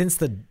then, since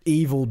the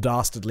evil,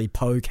 dastardly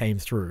Poe came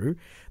through,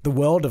 the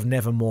world of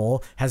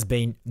Nevermore has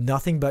been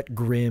nothing but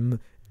grim,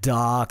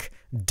 dark,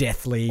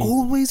 deathly.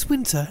 Always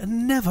winter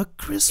and never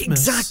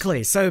Christmas.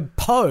 Exactly. So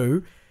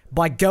Poe,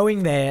 by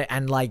going there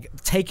and like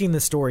taking the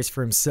stories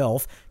for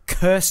himself,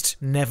 cursed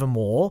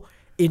Nevermore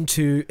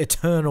into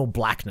eternal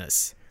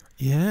blackness.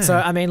 Yeah. So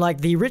I mean,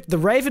 like the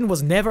Raven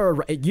was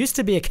never. It used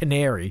to be a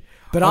canary,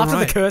 but after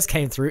the curse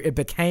came through, it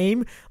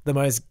became the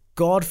most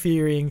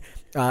God-fearing,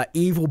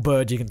 evil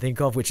bird you can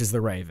think of, which is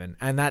the Raven,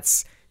 and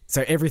that's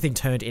so everything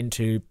turned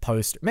into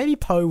post. Maybe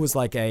Poe was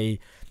like an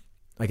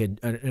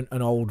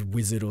old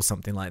wizard or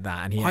something like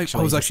that, and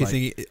I was actually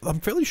thinking. I'm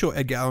fairly sure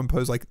Edgar Allan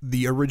Poe's like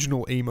the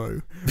original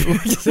emo.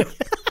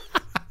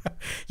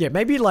 Yeah,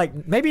 maybe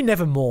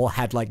Nevermore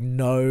had like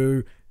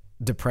no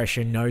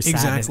depression, no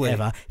sadness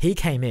ever. He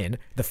came in,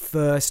 the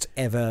first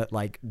ever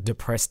like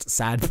depressed,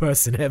 sad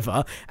person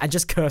ever, and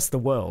just cursed the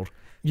world.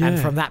 Yeah. And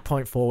from that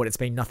point forward, it's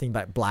been nothing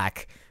but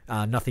black,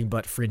 nothing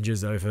but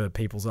fringes over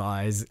people's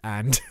eyes,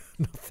 and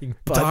nothing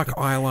but dark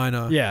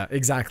eyeliner. Yeah,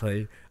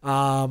 exactly.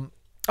 All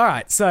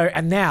right, so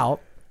and now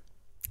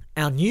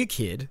our new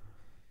kid,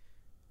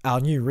 our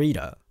new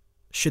reader,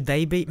 should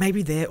they be?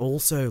 Maybe they're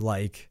also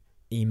like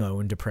emo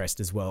and depressed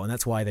as well, and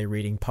that's why they're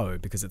reading Poe,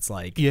 because it's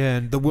like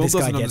and the world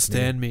doesn't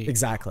understand me.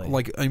 Exactly.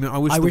 Like I mean, I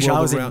wish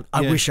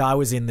I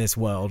was in this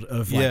world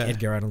of like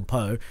Edgar Allan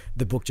Poe.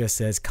 The book just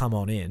says, "Come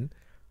on in."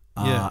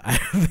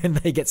 And then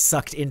they get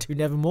sucked into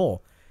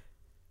Nevermore,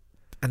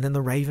 and then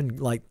the Raven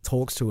like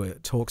talks to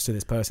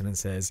this person and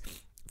says,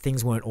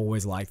 "Things weren't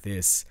always like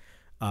this."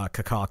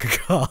 Caca.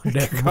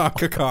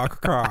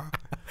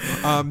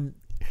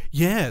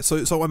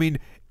 So I mean,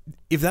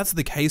 if that's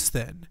the case,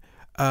 then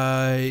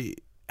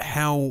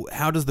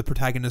how does the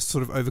protagonist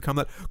sort of overcome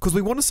that? Because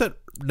we want to set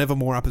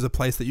Nevermore up as a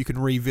place that you can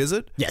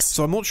revisit. Yes.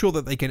 So I'm not sure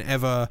that they can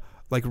ever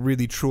like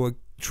really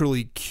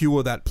truly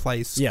cure that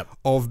place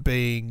of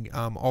being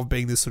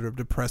this sort of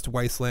depressed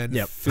wasteland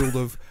filled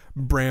of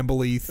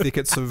brambly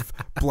thickets of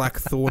black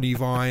thorny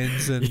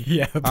vines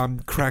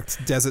and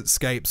cracked desert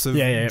scapes of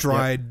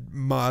dried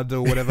mud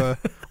or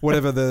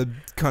whatever the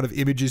kind of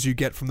images you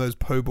get from those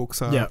Poe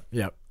books are.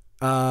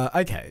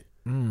 Okay.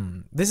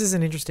 This is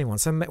an interesting one.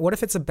 So what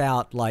if it's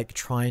about like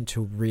trying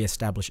to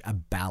reestablish a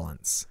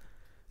balance?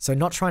 So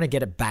not trying to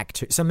get it back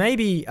to... So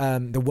maybe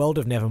the world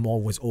of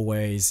Nevermore was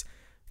always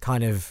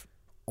kind of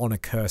on a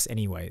curse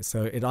anyway.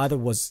 So it either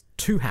was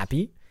too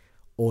happy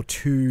or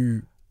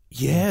too...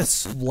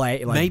 Yes.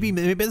 Maybe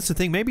that's the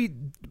thing. Maybe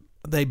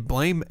they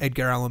blame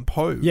Edgar Allan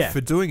Poe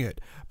for doing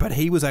it, but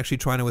he was actually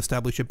trying to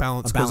establish a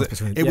balance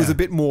because it was a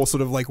bit more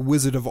sort of like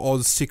Wizard of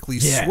Oz sickly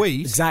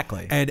sweet.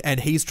 Exactly. And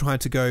he's trying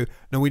to go,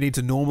 no, we need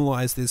to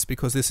normalize this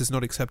because this is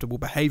not acceptable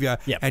behavior.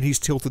 And he's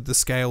tilted the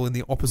scale in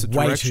the opposite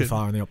direction. Way too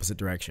far in the opposite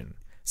direction.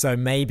 So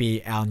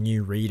maybe our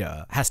new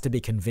reader has to be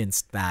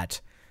convinced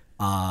that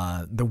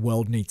the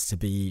world needs to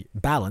be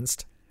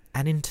balanced,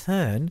 and in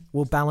turn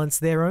will balance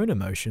their own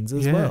emotions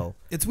as well.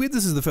 It's weird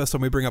this is the first time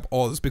we bring up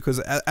Oz, because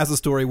as a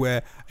story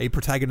where a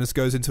protagonist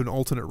goes into an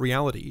alternate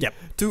reality,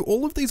 do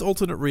all of these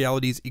alternate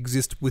realities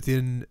exist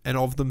within and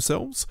of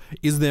themselves?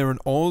 Is there an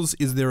Oz?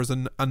 Is there a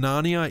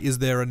Narnia? Is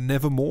there a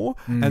Nevermore?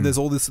 And there's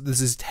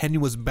this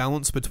tenuous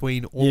balance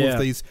between all of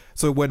these.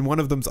 So when one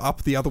of them's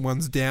up, the other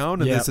one's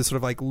down, and there's this sort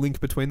of like link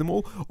between them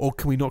all? Or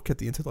can we not get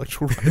the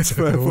intellectual rights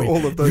for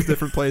all of those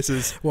different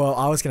places? Well,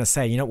 I was going to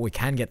say, you know what we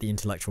can get the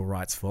intellectual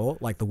rights for?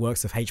 Like the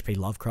works of H.P.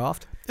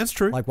 Lovecraft. That's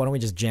true. Like, why don't we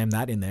just jam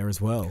that in there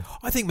as well?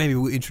 I think maybe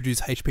we'll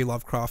introduce H.P.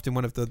 Lovecraft in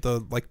one of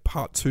the like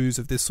part 2s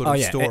of this sort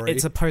of story.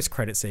 It's a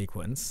post-credit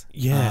sequence.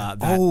 Yeah.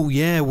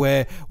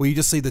 Where you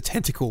just see the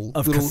tentacle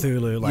of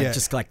Cthulhu,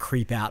 just like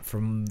creep out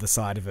from the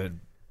side of it,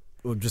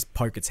 or just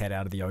poke its head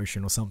out of the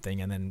ocean or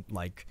something, and then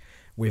like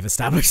we've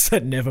established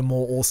that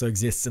Nevermore also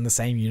exists in the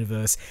same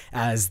universe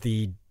as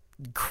the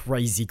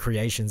crazy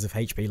creations of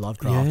H.P.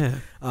 Lovecraft.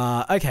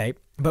 Yeah. Okay,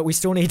 but we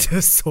still need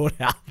to sort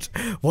out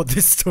what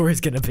this story is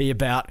going to be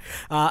about.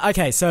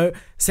 Okay, so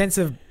sense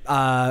of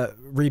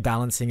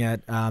rebalancing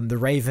it. The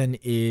Raven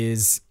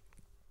is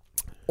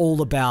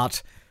all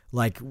about,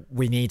 like,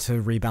 we need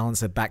to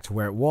rebalance it back to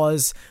where it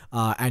was,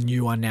 and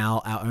you are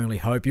now our only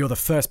hope. You're the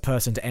first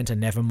person to enter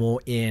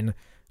Nevermore in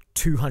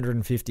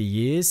 250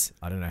 years.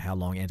 I don't know how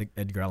long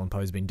Edgar Allan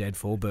Poe's been dead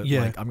for, but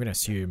like, I'm going to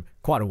assume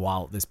quite a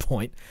while at this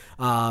point.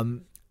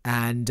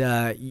 And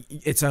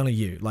it's only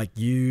you. Like,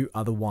 you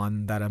are the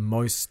one that are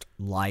most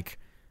like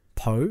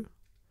Poe,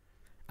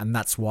 and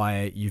that's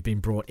why you've been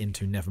brought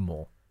into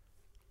Nevermore.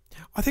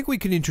 I think we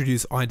can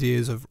introduce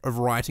ideas of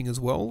writing as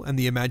well, and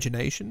the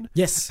imagination.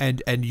 Yes.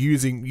 And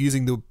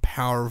using the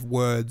power of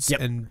words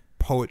and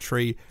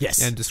poetry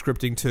and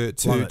descripting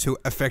to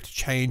affect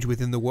change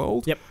within the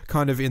world. Yep.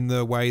 Kind of in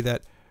the way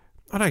that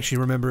I don't actually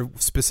remember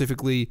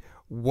specifically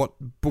what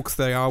books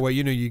they are, where,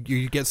 you know,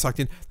 you get sucked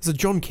in. There's a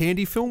John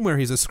Candy film where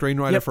he's a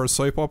screenwriter for a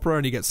soap opera,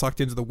 and he gets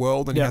sucked into the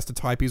world, and he has to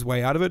type his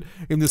way out of it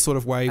in this sort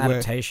of way.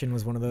 Adaptation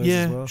was one of those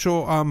as well.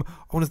 Sure. I want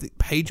to think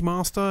Page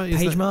Master.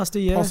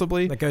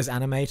 Possibly. That goes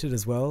animated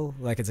as well.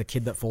 Like, it's a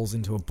kid that falls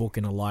into a book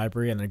in a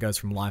library, and then it goes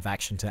from live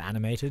action to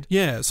animated.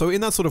 Yeah, so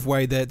in that sort of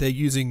way, they're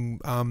using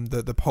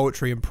the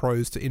poetry and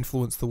prose to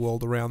influence the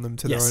world around them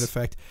to their own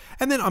effect.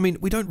 And then, I mean,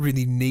 we don't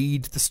really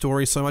need the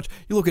story so much.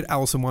 You look at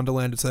Alice in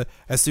Wonderland, it's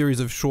a series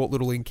of short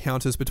little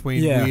encounters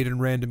between weird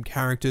and random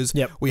characters.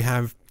 Yep. We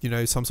have, you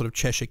know, some sort of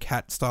Cheshire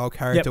Cat style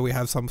character. Yep. We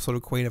have some sort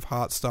of Queen of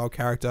Hearts style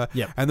character.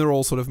 Yep. And they're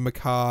all sort of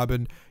macabre,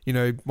 and, you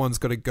know, one's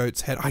got a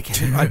goat's head. I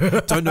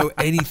don't know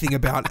anything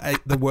about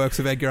the works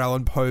of Edgar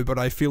Allan Poe, but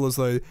I feel as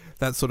though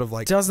that's sort of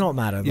like... Does not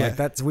matter. Yeah.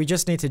 Like, we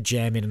just need to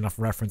jam in enough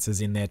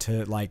references in there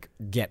to, like,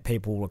 get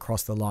people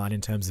across the line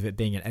in terms of it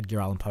being an Edgar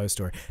Allan Poe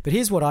story. But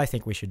here's what I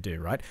think we should do,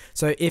 right?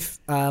 So if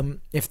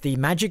the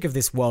magic of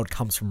this world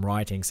comes from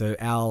writing, so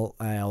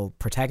our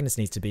protagonist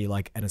needs to be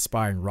like an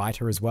aspiring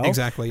writer as well.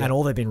 Exactly. Yeah. And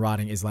all they've been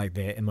writing is like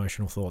their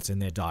emotional thoughts in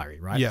their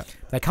diary, right? Yeah.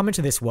 They come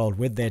into this world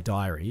with their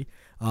diary,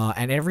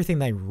 and everything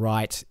they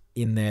write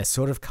in there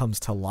sort of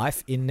comes to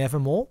life in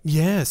Nevermore.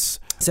 Yes.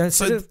 So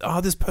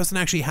this person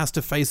actually has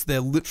to face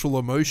their literal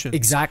emotions.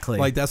 Exactly.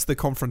 Like, that's the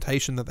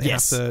confrontation that they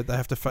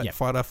have to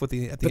fight off with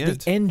at the end. But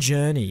the end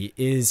journey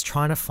is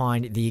trying to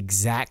find the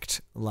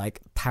exact, like,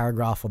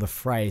 paragraph or the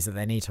phrase that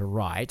they need to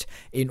write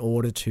in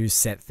order to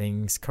set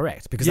things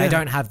correct, because they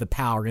don't have the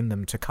power in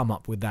them to come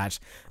up with that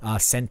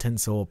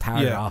sentence or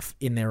paragraph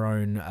in their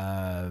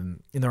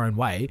own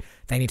way.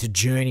 They need to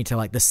journey to,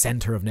 like, the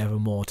center of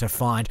Nevermore to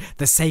find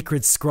the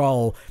sacred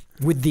scroll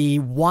with the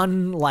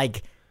one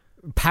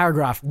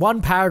paragraph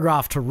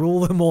to rule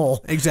them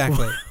all.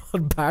 Exactly.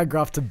 One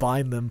paragraph to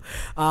bind them.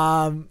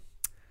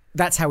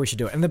 That's how we should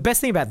do it. And the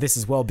best thing about this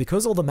as well,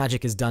 because all the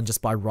magic is done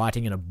just by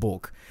writing in a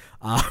book,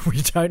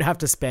 we don't have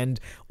to spend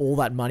all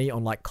that money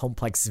on, like,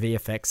 complex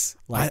VFX.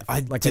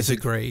 I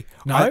disagree.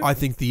 No? I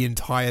think the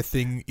entire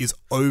thing is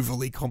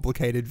overly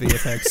complicated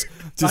VFX.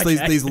 Just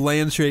these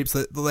landscapes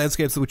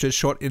which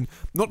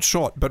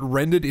are but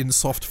rendered in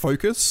soft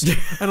focus.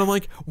 And I'm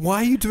like, why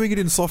are you doing it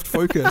in soft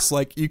focus?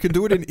 Like, you can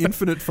do it in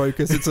infinite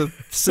focus. It's a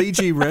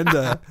CG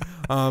render.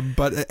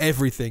 But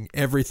everything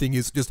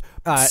is just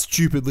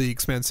stupidly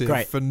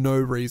expensive for no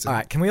reason. All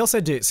right, can we also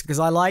do, because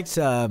I liked,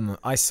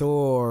 I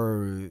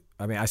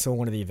saw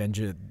one of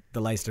the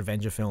latest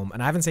Avenger film,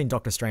 and I haven't seen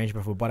Doctor Strange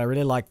before, but I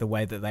really like the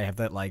way that they have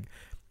that, like,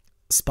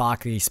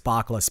 sparkler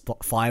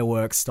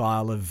fireworks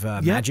style of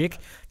magic.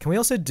 Can we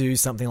also do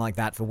something like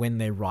that for when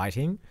they're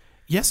writing?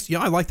 Yes,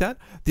 I like that.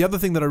 The other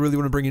thing that I really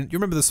want to bring in, you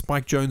remember the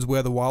Spike Jonze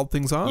Where the Wild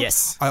Things Are?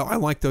 Yes. I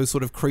like those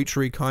sort of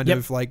creaturey kind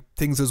of, like,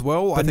 things as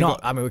well. But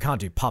we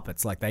can't do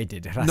puppets like they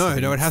did. It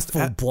has to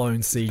full-blown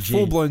CG.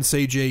 Full-blown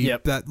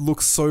CG that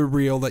looks so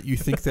real that you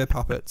think they're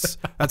puppets.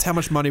 That's how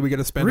much money we're going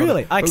to spend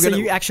really? on it. So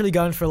you're actually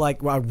going for,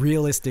 like, a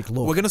realistic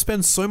look. We're going to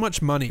spend so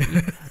much money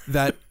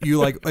that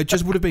it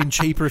just would have been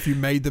cheaper if you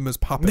made them as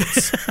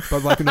puppets.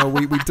 But, like, no,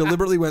 we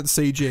deliberately went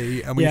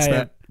CG, and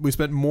we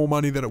spent more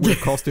money than it would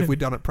have cost if we'd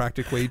done it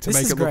practically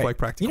to make it look like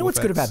practical. You know what's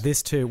effects. good about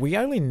this too? We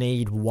only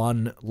need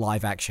one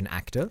live action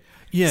actor.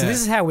 Yeah. So this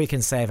is how we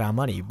can save our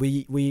money.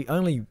 We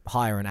only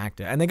hire an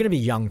actor, and they're going to be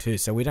young too,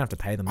 so we don't have to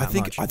pay them that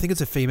much. I think it's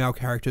a female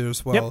character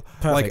as well. Yep,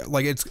 perfect.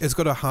 Like it's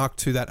got a hark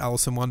to that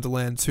Alice in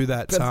Wonderland, to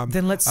that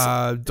then let's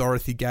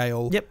Dorothy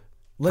Gale. Yep.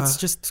 Let's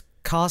just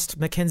cast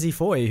Mackenzie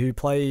Foy, who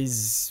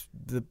plays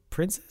the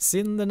princess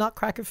in the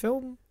Nutcracker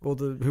film, or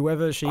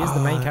whoever she is, the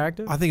main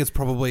character. I think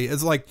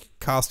it's like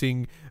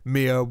casting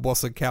Mia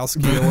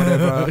Wasikowska or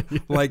whatever. Yeah.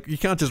 Like, you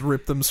can't just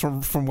rip them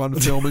from one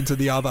film into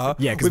the other.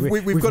 Yeah, because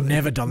we've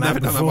never done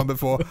that one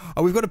before.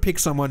 We've got to pick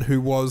someone who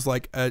was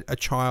like a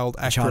child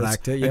actress,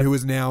 and who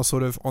is now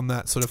sort of on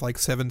that sort of like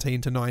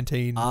 17 to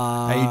 19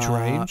 age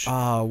range.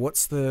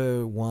 What's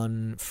the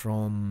one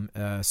from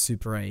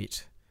Super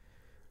 8?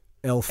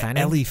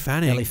 Ellie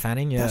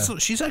Fanning, yeah.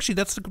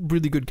 That's a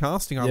really good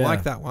casting. I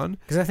like that one.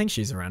 Because I think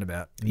she's around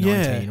about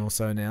 19 or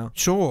so now.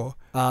 Sure.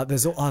 There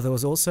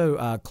was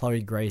also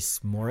Chloe Grace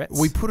Moretz.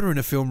 We put her in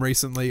a film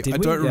recently. I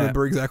don't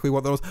remember exactly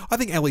what that was. I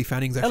think Ellie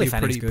Fanning's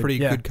actually pretty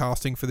good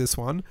casting for this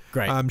one.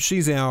 Great.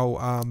 She's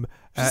our...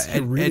 she's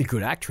a really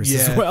good actress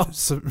as well.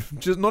 So,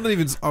 just not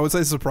even, I would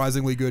say,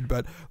 surprisingly good,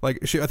 but like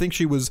I think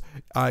she was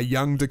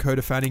young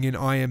Dakota Fanning in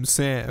I Am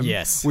Sam.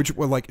 Yes, which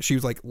were like she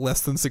was like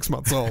less than 6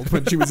 months old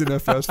when she was in her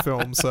first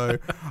film. So,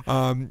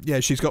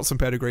 she's got some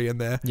pedigree in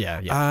there.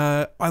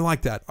 Yeah. I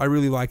like that. I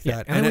really like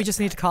that. And then we just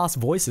need to cast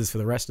voices for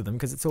the rest of them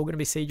because it's all going to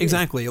be CG.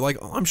 Exactly. Like,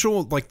 I'm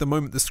sure, like the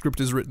moment the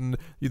script is written,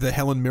 the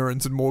Helen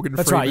Mirrens and Morgan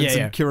Freemans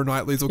and Keira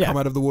Knightley's will come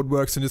out of the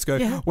woodworks and just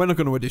go, "We're not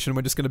going to audition.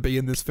 We're just going to be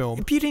in this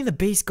film." Beauty and the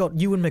Beast got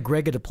Ewan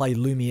McGregor to play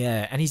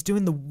Lumiere, and he's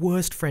doing the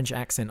worst French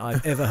accent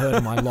I've ever heard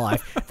in my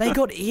life. They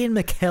got Ian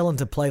McKellen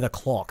to play the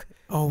clock.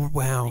 Oh,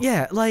 wow.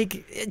 Yeah,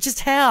 like, just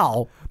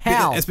how?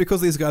 It's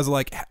because these guys are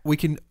like, we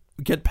can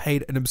get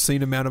paid an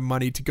obscene amount of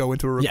money to go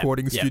into a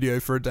recording studio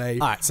for a day,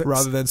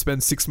 rather than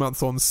spend 6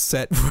 months on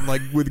set,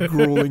 like with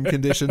grueling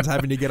conditions,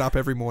 having to get up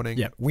every morning.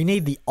 Yeah, we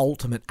need the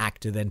ultimate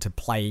actor then to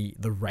play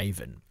the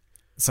Raven.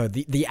 So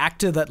the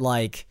actor that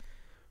like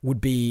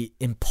would be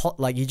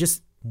you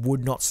just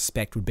would not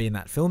suspect would be in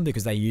that film,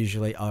 because they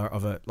usually are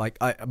of a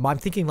I'm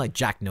thinking like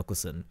Jack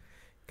Nicholson,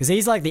 because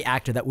he's like the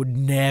actor that would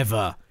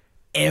never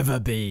ever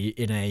be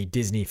in a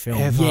Disney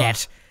film.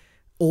 Yet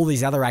all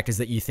these other actors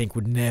that you think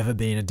would never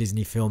be in a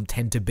Disney film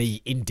tend to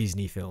be in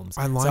Disney films.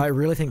 So I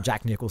really think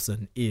Jack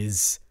Nicholson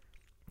is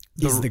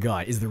the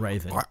guy, is the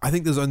Raven. I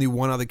think there's only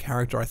one other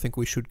character I think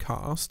we should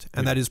cast,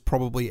 and that is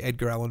probably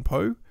Edgar Allan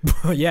Poe.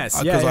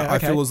 Yes, because I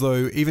feel as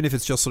though even if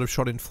it's just sort of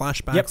shot in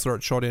flashbacks or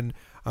it's shot in,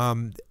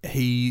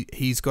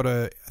 he's got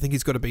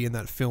to be in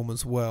that film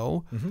as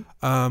well.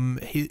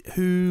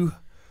 Mm-hmm.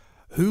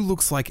 Who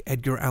looks like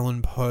Edgar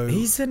Allan Poe?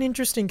 He's an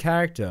interesting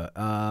character.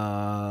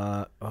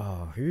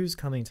 Who's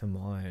coming to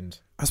mind?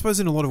 I suppose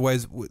in a lot of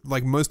ways,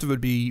 like most of the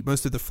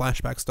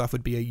flashback stuff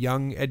would be a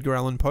young Edgar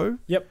Allan Poe.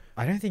 Yep.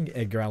 I don't think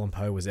Edgar Allan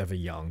Poe was ever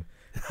young.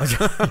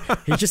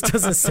 He just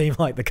doesn't seem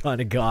like the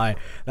kind of guy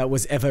that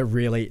was ever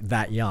really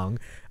that young.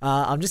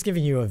 I'm just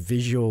giving you a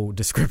visual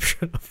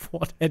description of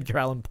what Edgar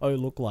Allan Poe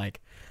looked like.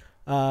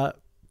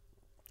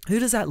 Who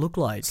does that look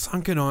like?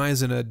 Sunken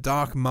eyes and a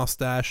dark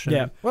mustache.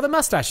 Yeah. Well, the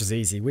mustache is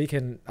easy. We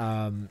can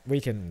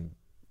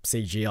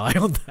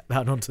CGI on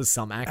that onto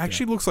some actor.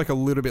 Actually looks like a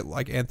little bit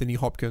like Anthony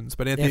Hopkins,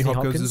 but Anthony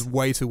Hopkins is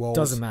way too old.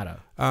 Doesn't matter.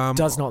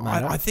 Does not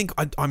matter. I think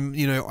I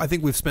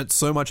think we've spent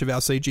so much of our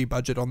CG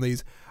budget on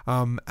these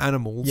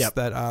animals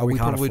that we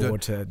can't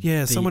afford to.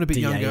 Yeah, someone a bit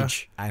younger.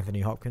 Anthony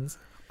Hopkins.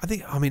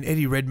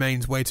 Eddie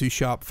Redmayne's way too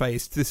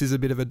sharp-faced. This is a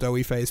bit of a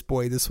doughy-faced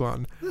boy, this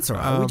one. That's all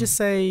right. We just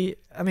say,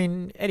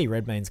 Eddie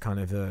Redmayne's kind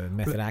of a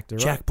method actor,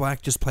 right? Jack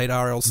Black just played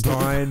R.L.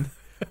 Stine.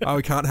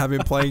 We can't have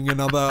him playing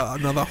another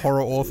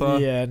horror author.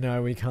 Yeah,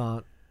 no, we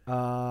can't.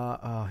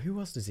 Who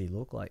else does he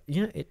look like?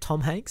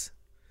 Tom Hanks?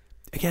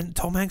 Again,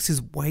 Tom Hanks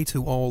is way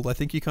too old. I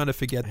think you kind of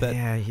forget that.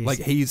 Yeah,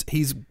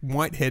 he's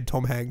white-haired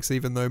Tom Hanks,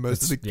 even though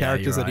most of the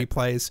characters that he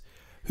plays.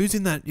 Who's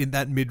in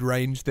that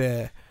mid-range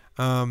there?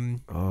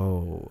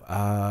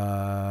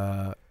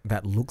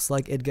 That looks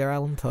like Edgar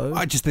Allan Poe.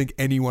 I just think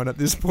anyone at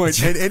this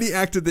point, and any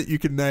actor that you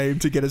can name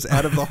to get us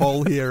out of the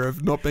hole here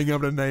of not being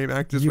able to name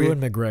actors. Ewan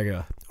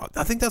McGregor.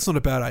 I think that's not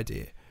a bad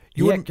idea.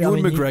 Ewan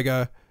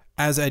McGregor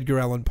as Edgar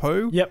Allan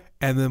Poe. Yep.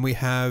 And then we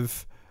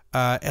have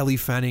Ellie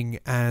Fanning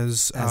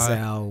as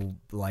our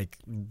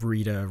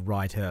reader,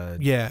 writer,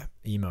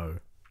 emo.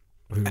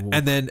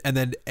 And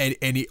then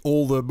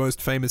all the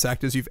most famous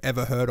actors you've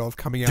ever heard of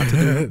coming out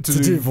to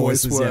do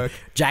voice work. Yeah.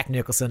 Jack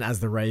Nicholson as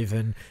the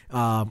Raven.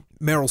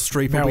 Meryl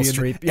Streep.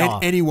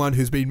 Anyone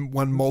who's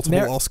won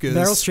multiple Oscars.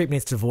 Meryl Streep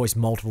needs to voice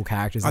multiple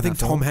characters. I think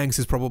Tom Hanks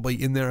is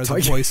probably in there as a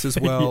voice as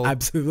well. He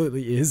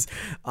absolutely is.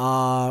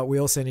 We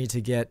also need to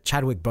get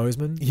Chadwick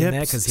Boseman in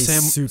there because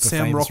he's super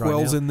Sam famous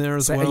Rockwell's right now. in there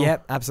as well.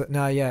 Yep, absolutely.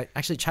 No, yeah.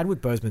 Actually,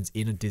 Chadwick Boseman's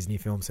in a Disney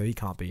film, so he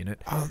can't be in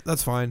it.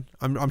 That's fine.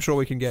 I'm sure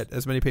we can get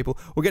as many people.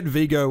 We'll get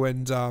Viggo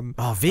and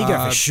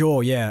Vigo for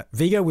sure. Yeah,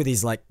 Vigo with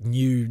his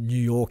New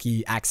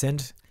Yorkie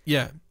accent.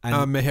 Yeah,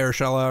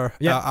 Mahershala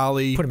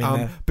Ali. Put him in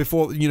there.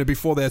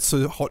 Before they're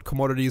so hot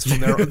commodities from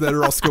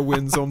their Oscar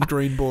wins on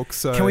Green Book.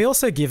 So can we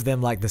also give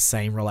them the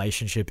same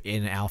relationship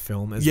in our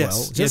film as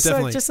well?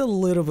 Definitely. Just a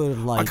little bit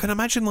of I can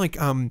imagine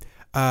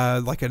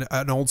like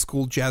an old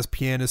school jazz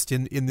pianist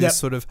in this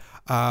sort of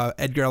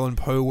Edgar Allan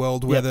Poe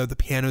world where the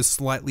piano's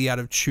slightly out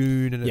of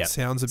tune and it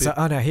sounds a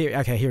bit...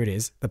 here it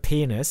is. The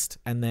pianist,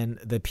 and then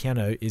the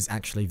piano is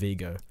actually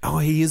Vigo. Oh,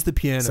 he is the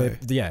piano. So,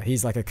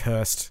 he's like a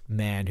cursed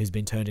man who's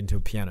been turned into a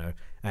piano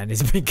and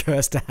he's been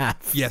cursed to have.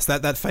 Yes,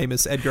 that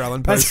famous Edgar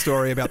Allan Poe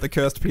story about the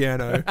cursed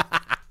piano.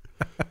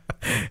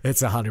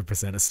 It's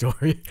 100% a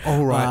story.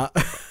 All right.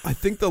 I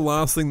think the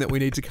last thing that we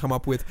need to come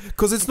up with,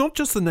 because it's not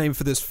just the name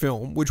for this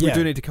film, which we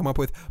do need to come up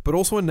with, but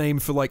also a name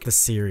for like the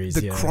series,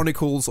 the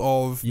Chronicles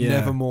of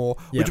Nevermore.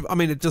 Which I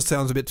mean, it just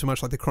sounds a bit too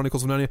much like the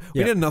Chronicles of Narnia.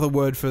 We need another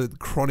word for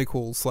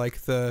Chronicles,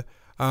 like the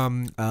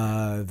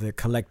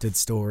collected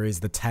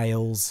stories, the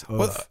tales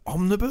of...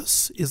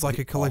 Omnibus is like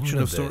a collection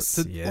of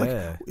stories.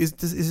 Yeah.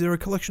 Is there a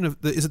collection of...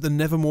 Is it the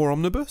Nevermore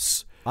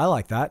Omnibus? I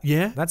like that.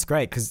 Yeah. That's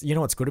great, because you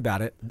know what's good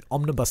about it?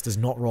 Omnibus does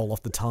not roll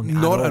off the tongue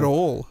at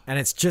all. And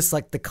it's just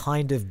like the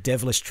kind of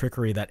devilish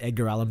trickery that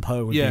Edgar Allan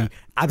Poe would be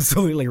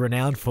absolutely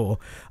renowned for.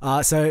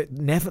 So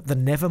the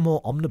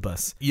Nevermore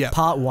Omnibus. Yeah.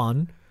 Part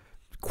 1.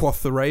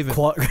 Quoth the Raven.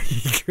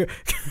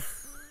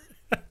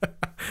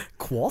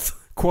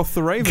 Quoth? Quoth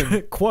the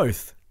Raven.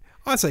 Quoth.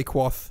 I say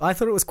quoth. I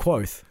thought it was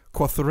quoth.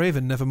 Quoth the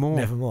Raven, Nevermore.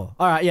 Nevermore.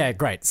 All right, yeah,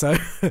 great. So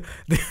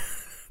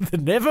the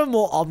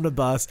Nevermore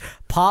Omnibus,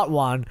 Part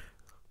 1,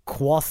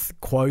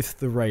 quoth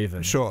the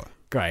Raven. Sure.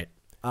 Great.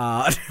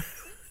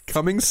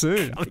 Coming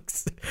soon.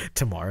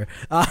 Tomorrow.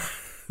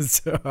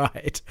 So,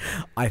 right.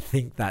 I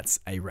think that's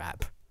a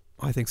wrap.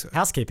 I think so.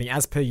 Housekeeping,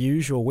 as per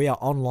usual, we are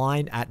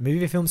online at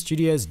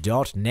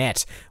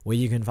moviefilmstudios.net, where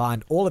you can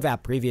find all of our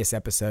previous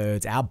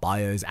episodes, our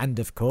bios, and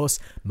of course,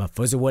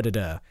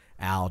 Mafuzawadada,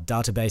 our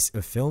database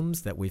of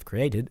films that we've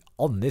created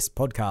on this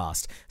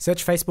podcast.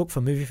 Search Facebook for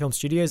Movie Film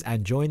Studios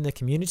and join the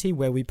community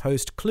where we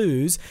post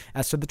clues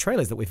as to the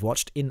trailers that we've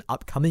watched in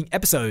upcoming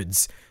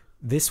episodes.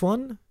 This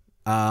one...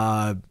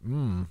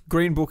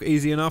 Green Book,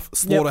 easy enough.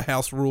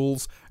 Slaughterhouse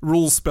Rules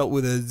spelt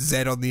with a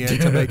Z on the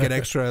end to make it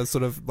extra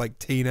sort of like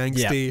teen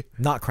angsty. Yep.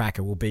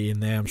 Nutcracker will be in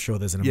there. I'm sure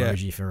there's an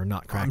emoji for a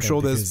Nutcracker. I'm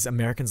sure because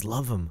Americans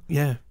love them.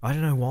 Yeah, I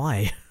don't know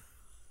why.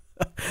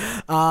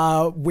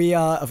 We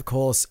are, of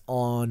course,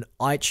 on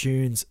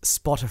iTunes,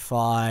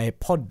 Spotify,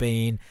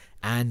 Podbean,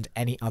 and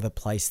any other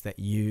place that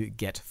you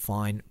get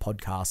fine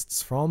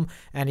podcasts from.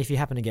 And if you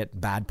happen to get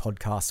bad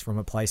podcasts from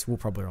a place, we're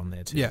probably on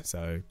there too. Yeah.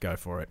 So go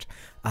for it.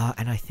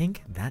 And I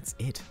think that's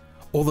it.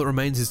 All that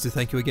remains is to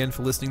thank you again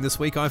for listening this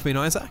week. I've been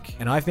Isaac.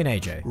 And I've been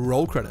AJ.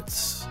 Roll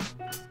credits.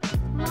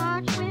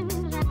 Watch